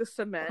on like the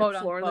cement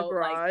floor in the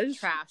garage. Like,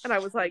 trash, and I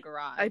was like,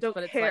 garage, I don't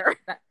care.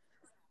 Like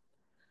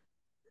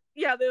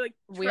yeah, they like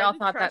we all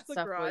thought that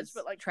stuff garage, was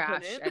but, like,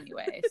 trash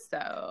anyway,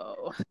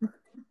 so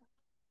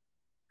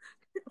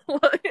well,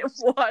 it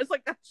was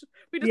like that.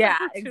 We just were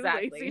too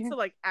exactly lazy to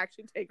like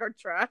actually take our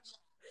trash.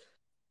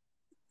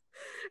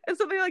 And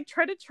so they like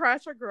tried to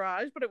trash our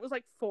garage, but it was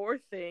like 4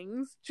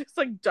 things just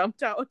like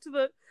dumped out to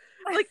the,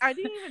 like I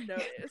didn't even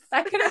notice.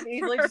 That could have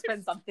easily just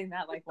been something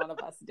that like one of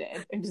us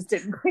did and just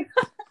didn't clean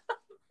up.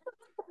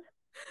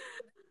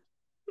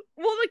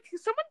 Well, like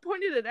someone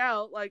pointed it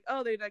out, like,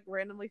 oh, they like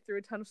randomly threw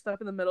a ton of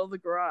stuff in the middle of the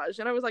garage,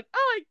 and I was like,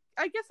 oh,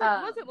 I guess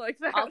it wasn't like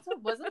that. Also,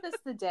 wasn't this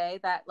the day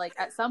that like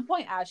at some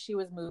point as she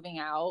was moving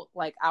out,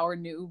 like our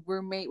new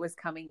roommate was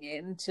coming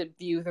in to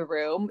view the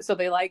room, so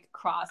they like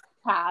crossed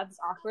paths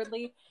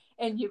awkwardly,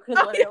 and you could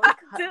literally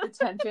cut the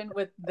tension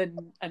with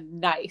a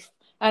knife.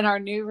 And our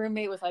new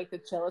roommate was like the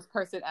chillest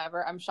person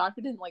ever. I'm shocked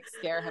it didn't like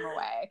scare him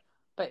away,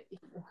 but.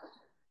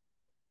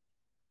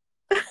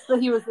 So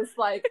he was just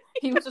like,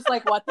 what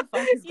the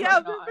fuck is going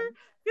on?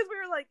 Because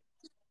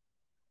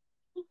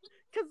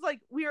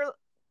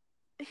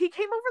he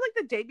came over like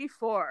the day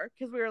before,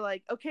 because we were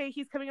like, okay,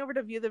 he's coming over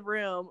to view the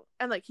room,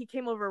 and like he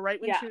came over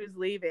right when she was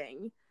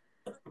leaving,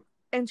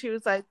 and she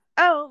was like,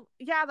 oh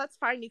yeah, that's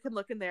fine, you can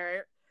look in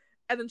there.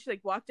 And then she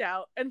like walked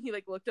out, and he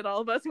like looked at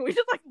all of us, and we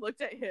just like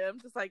looked at him,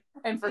 just like.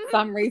 And for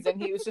some reason,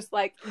 he was just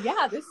like,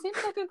 yeah, this seems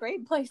like a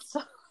great place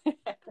to live.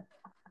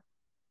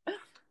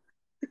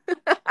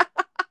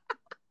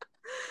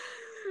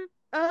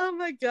 Oh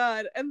my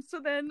god. And so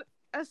then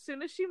as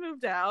soon as she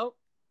moved out,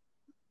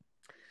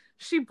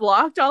 she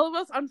blocked all of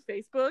us on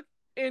Facebook,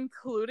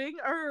 including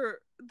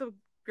the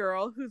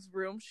girl whose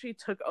room she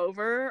took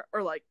over,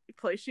 or like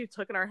place she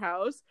took in our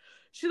house.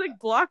 She like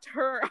blocked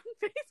her on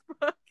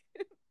Facebook.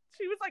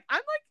 She was like, I'm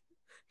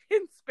like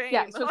in Spain.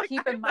 Yeah, so like,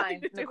 keep in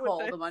mind,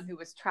 Nicole, the one who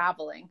was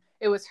traveling,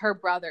 it was her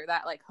brother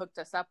that like hooked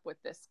us up with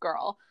this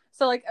girl.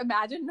 So like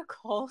imagine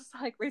Nicole's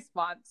like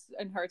response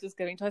and her just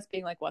getting to us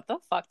being like, what the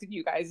fuck did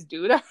you guys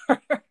do to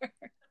her?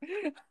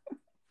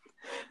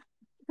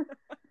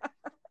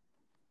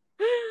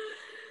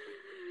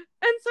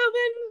 And so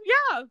then,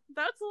 yeah,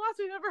 that's the last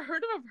we've ever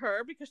heard of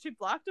her, because she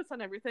blocked us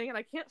on everything and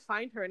I can't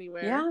find her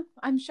anywhere. Yeah,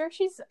 I'm sure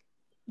she's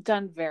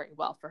done very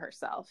well for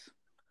herself.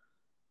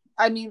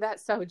 I mean,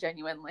 that's so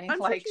genuinely. I'm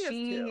like sure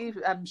she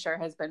I'm sure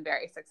has been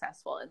very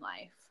successful in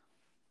life.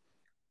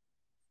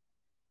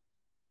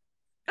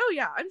 Oh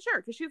yeah, I'm sure,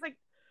 because she's like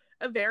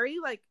a very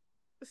like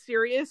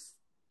serious,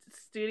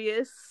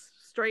 studious,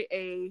 straight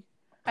A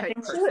type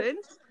person.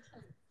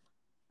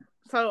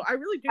 So I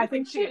really do. I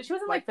think she was in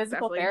like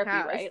physical therapy,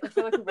 right? Like she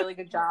did like a really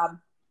good job.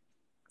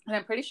 And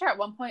I'm pretty sure at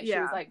one point she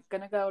was like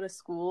gonna go to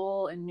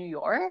school in New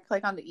York,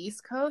 like on the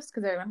East Coast,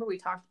 because I remember we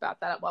talked about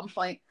that at one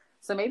point.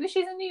 So maybe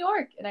she's in New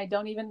York and I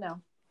don't even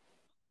know.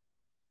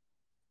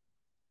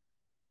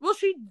 Well,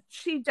 she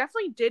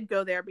definitely did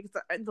go there, because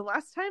the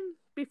last time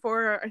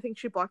before I think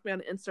she blocked me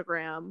on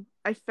Instagram,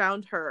 I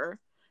found her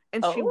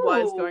and she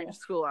was going to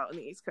school out on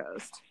the East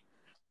Coast.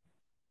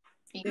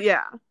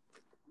 Yeah.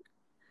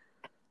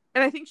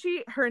 And I think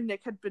her and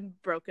Nick had been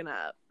broken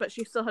up, but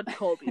she still had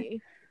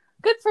Colby.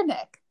 Good for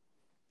Nick.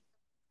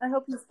 I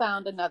hope you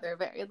found another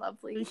very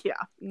lovely. Yeah,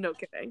 no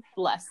kidding.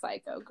 Less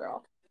psycho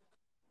girl.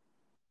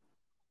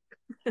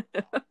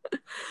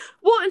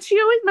 Well, and she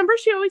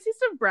always used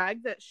to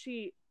brag that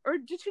she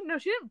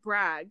didn't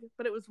brag,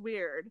 but it was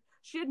weird.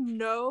 She had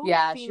no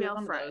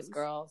female friends. Those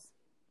girls.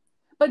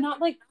 But not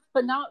like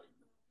not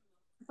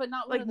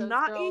like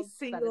not a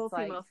single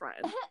female like,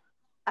 friend.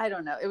 I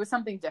don't know. It was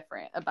something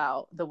different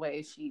about the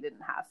way she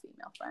didn't have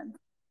female friends.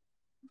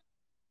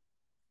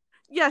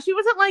 Yeah, she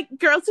wasn't like,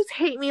 girls just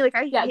hate me. Like,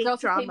 I hate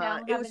girls drama. Hate me. I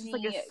don't it have was just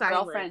any like a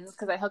silence. Girlfriends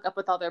because I hook up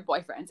with all their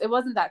boyfriends. It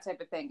wasn't that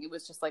type of thing. It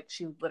was just like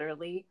she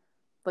literally,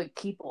 like,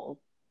 people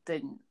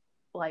didn't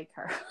like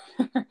her.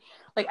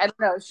 Like, I don't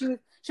know. She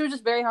was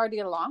just very hard to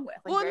get along with.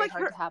 Like, very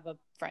hard to have a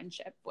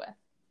friendship with.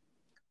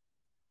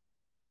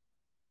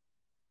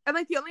 And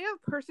like the only other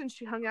person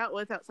she hung out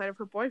with outside of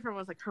her boyfriend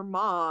was like her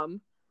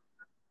mom.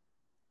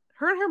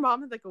 Her and her mom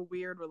had like a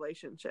weird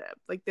relationship.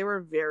 Like they were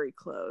very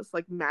close,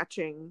 like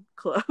matching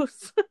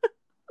close.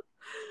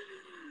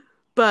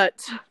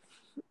 But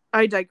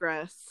I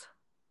digress.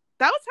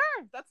 That was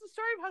her. That's the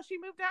story of how she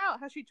moved out.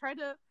 How she tried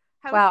to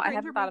have wow, I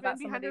haven't thought about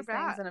some of these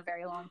things in a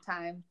very long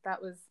time.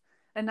 That was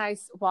a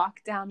nice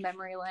walk down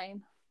memory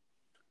lane.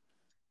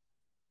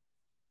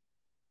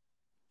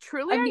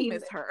 Truly, I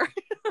miss her.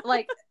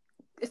 Like,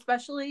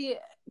 especially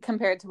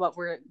compared to what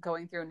we're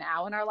going through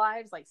now in our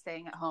lives, like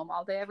staying at home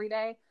all day, every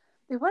day.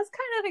 It was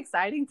kind of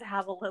exciting to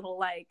have a little,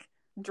 like,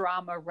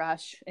 drama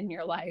rush in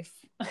your life.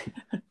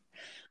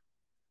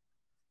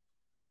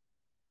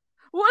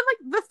 Well, and, like,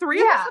 the three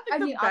of us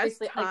had, like,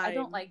 obviously, time. Like, I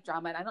don't like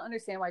drama, and I don't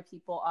understand why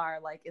people are,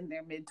 like, in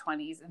their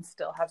mid-20s and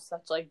still have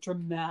such, like,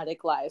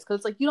 dramatic lives.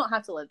 Because, like, you don't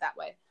have to live that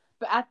way.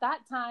 But at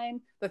that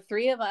time, the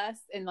three of us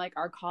in, like,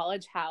 our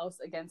college house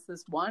against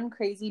this one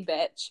crazy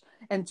bitch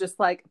and just,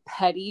 like,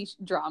 petty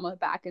drama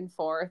back and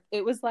forth,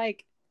 it was,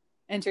 like,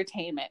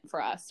 entertainment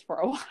for us for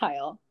a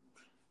while.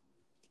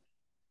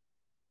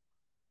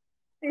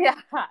 Yeah.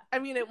 I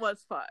mean, it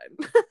was fun.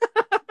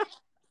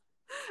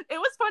 It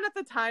was fun at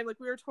the time. Like,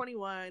 we were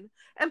 21.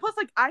 And plus,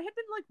 like, I had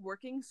been, like,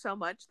 working so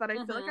much that I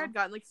feel like I'd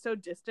gotten, like, so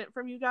distant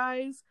from you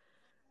guys.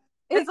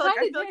 And so, like,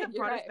 I feel like it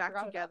brought us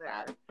back together.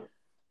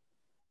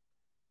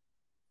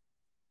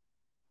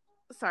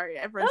 Sorry,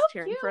 everyone's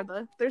cheering for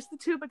there's the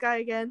tuba guy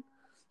again.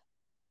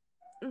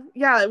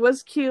 Yeah, it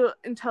was cute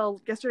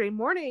until yesterday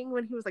morning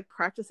when he was, like,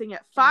 practicing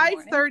at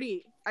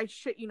 5:30. I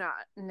shit you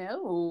not.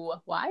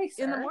 No. Why,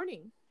 sir? In the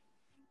morning.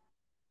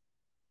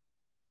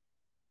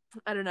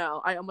 I don't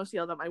know. I almost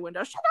yelled out my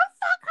window, shut the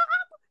fuck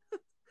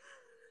up!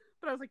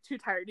 But I was, like, too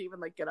tired to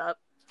even, like, get up.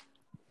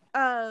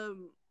 But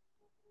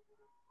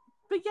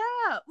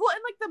yeah. Well,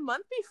 and, like, the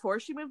month before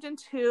she moved in,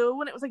 too,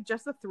 when it was, like,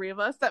 just the three of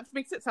us, that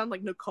makes it sound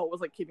like Nicole was,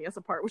 like, keeping us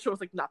apart, which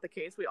was, like, not the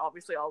case. We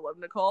obviously all love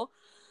Nicole.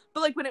 But,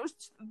 like, when it was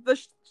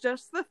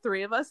just the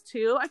three of us,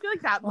 too, I feel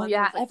like that month was,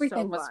 like,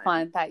 everything so was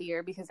fun that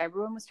year because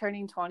everyone was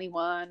turning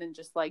 21 and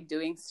just, like,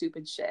 doing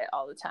stupid shit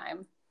all the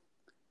time.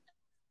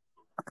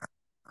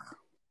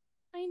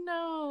 I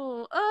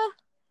know.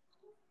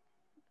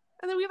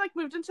 And then we, like,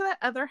 moved into that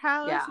other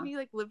house and we,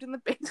 like, lived in the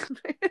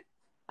basement.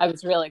 I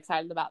was really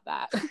excited about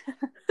that.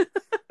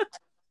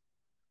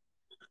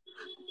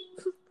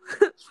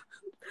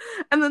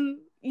 And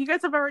then you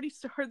guys have already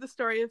heard the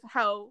story of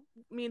how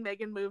me and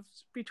Megan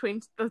moved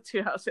between the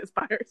two houses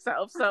by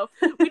ourselves. So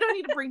we don't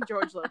need to bring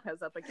George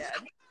Lopez up again.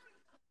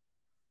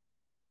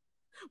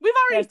 We've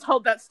already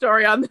told that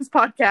story on this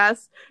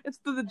podcast. It's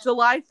the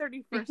July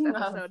 31st Speaking of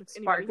episode. If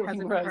anybody sparkling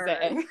hasn't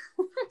rosé.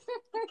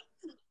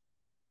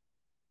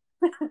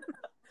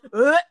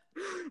 heard.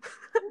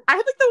 I had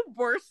like the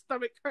worst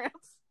stomach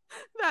cramps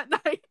that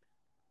night.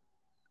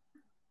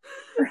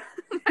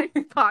 My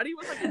body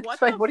was like,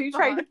 "What? Like, what are you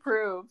trying to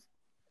prove?"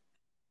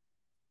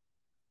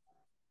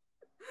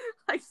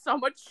 Like so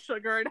much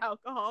sugar and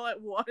alcohol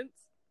at once.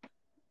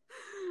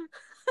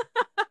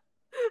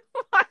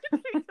 Why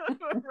did we go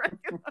to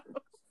oregano?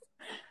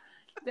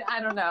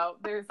 I don't know.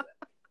 There's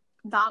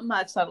not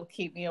much that'll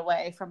keep me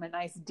away from a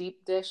nice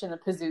deep dish and a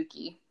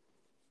pizookie.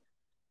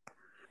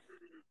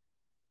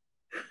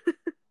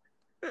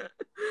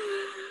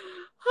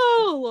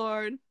 Oh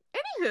Lord.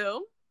 Anywho,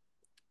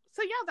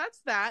 so yeah, that's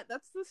that.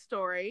 That's the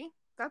story.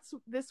 That's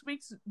this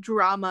week's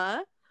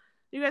drama.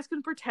 You guys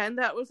can pretend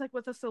that was like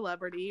with a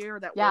celebrity or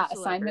that we're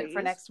Assignment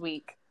for next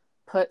week.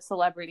 Put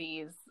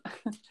celebrities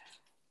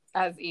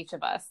as each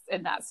of us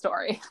in that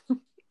story.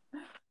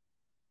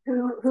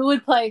 Who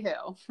would play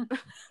who?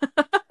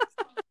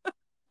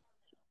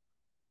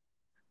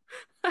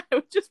 I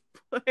would just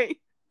play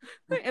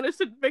the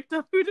innocent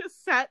victim who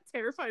just sat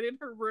terrified in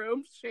her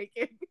room,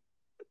 shaking,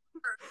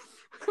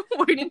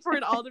 waiting for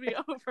it all to be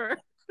over.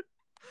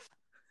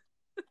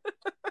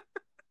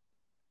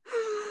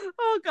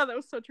 Oh god, that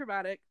was so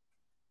traumatic.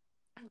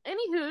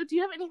 Anywho, do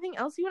you have anything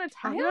else you want to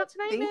talk about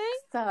tonight, Meg?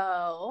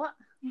 So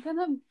I'm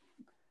gonna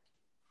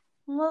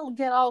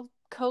get all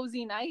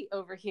cozy night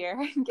over here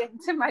and get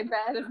into my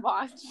bed and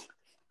watch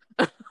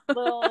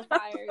little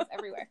fires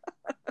everywhere.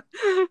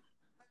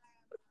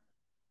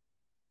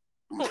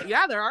 Well,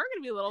 yeah, there are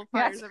gonna be little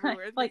fires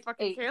everywhere. It's like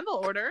fucking 8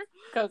 candle order.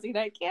 Cozy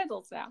night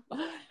candles now.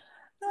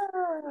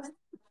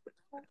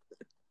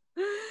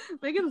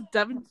 Megan's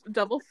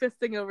double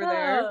fisting over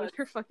there with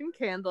her fucking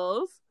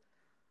candles.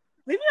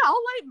 Maybe I'll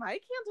light my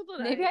candle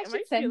tonight. Maybe I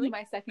should send you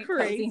my second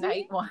crazy? cozy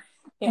night one.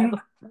 Yeah.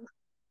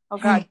 Oh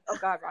god,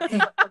 Rocky.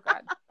 Oh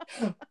god.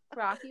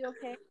 Rocky,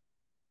 okay?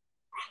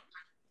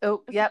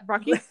 Oh, yep.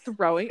 Rocky's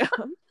throwing up.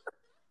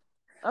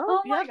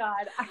 Oh my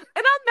god. And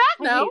on that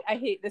note, I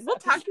hate this. We'll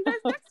talk to you guys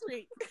next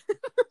week.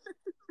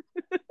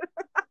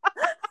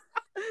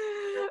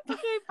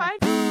 Okay,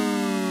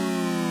 bye.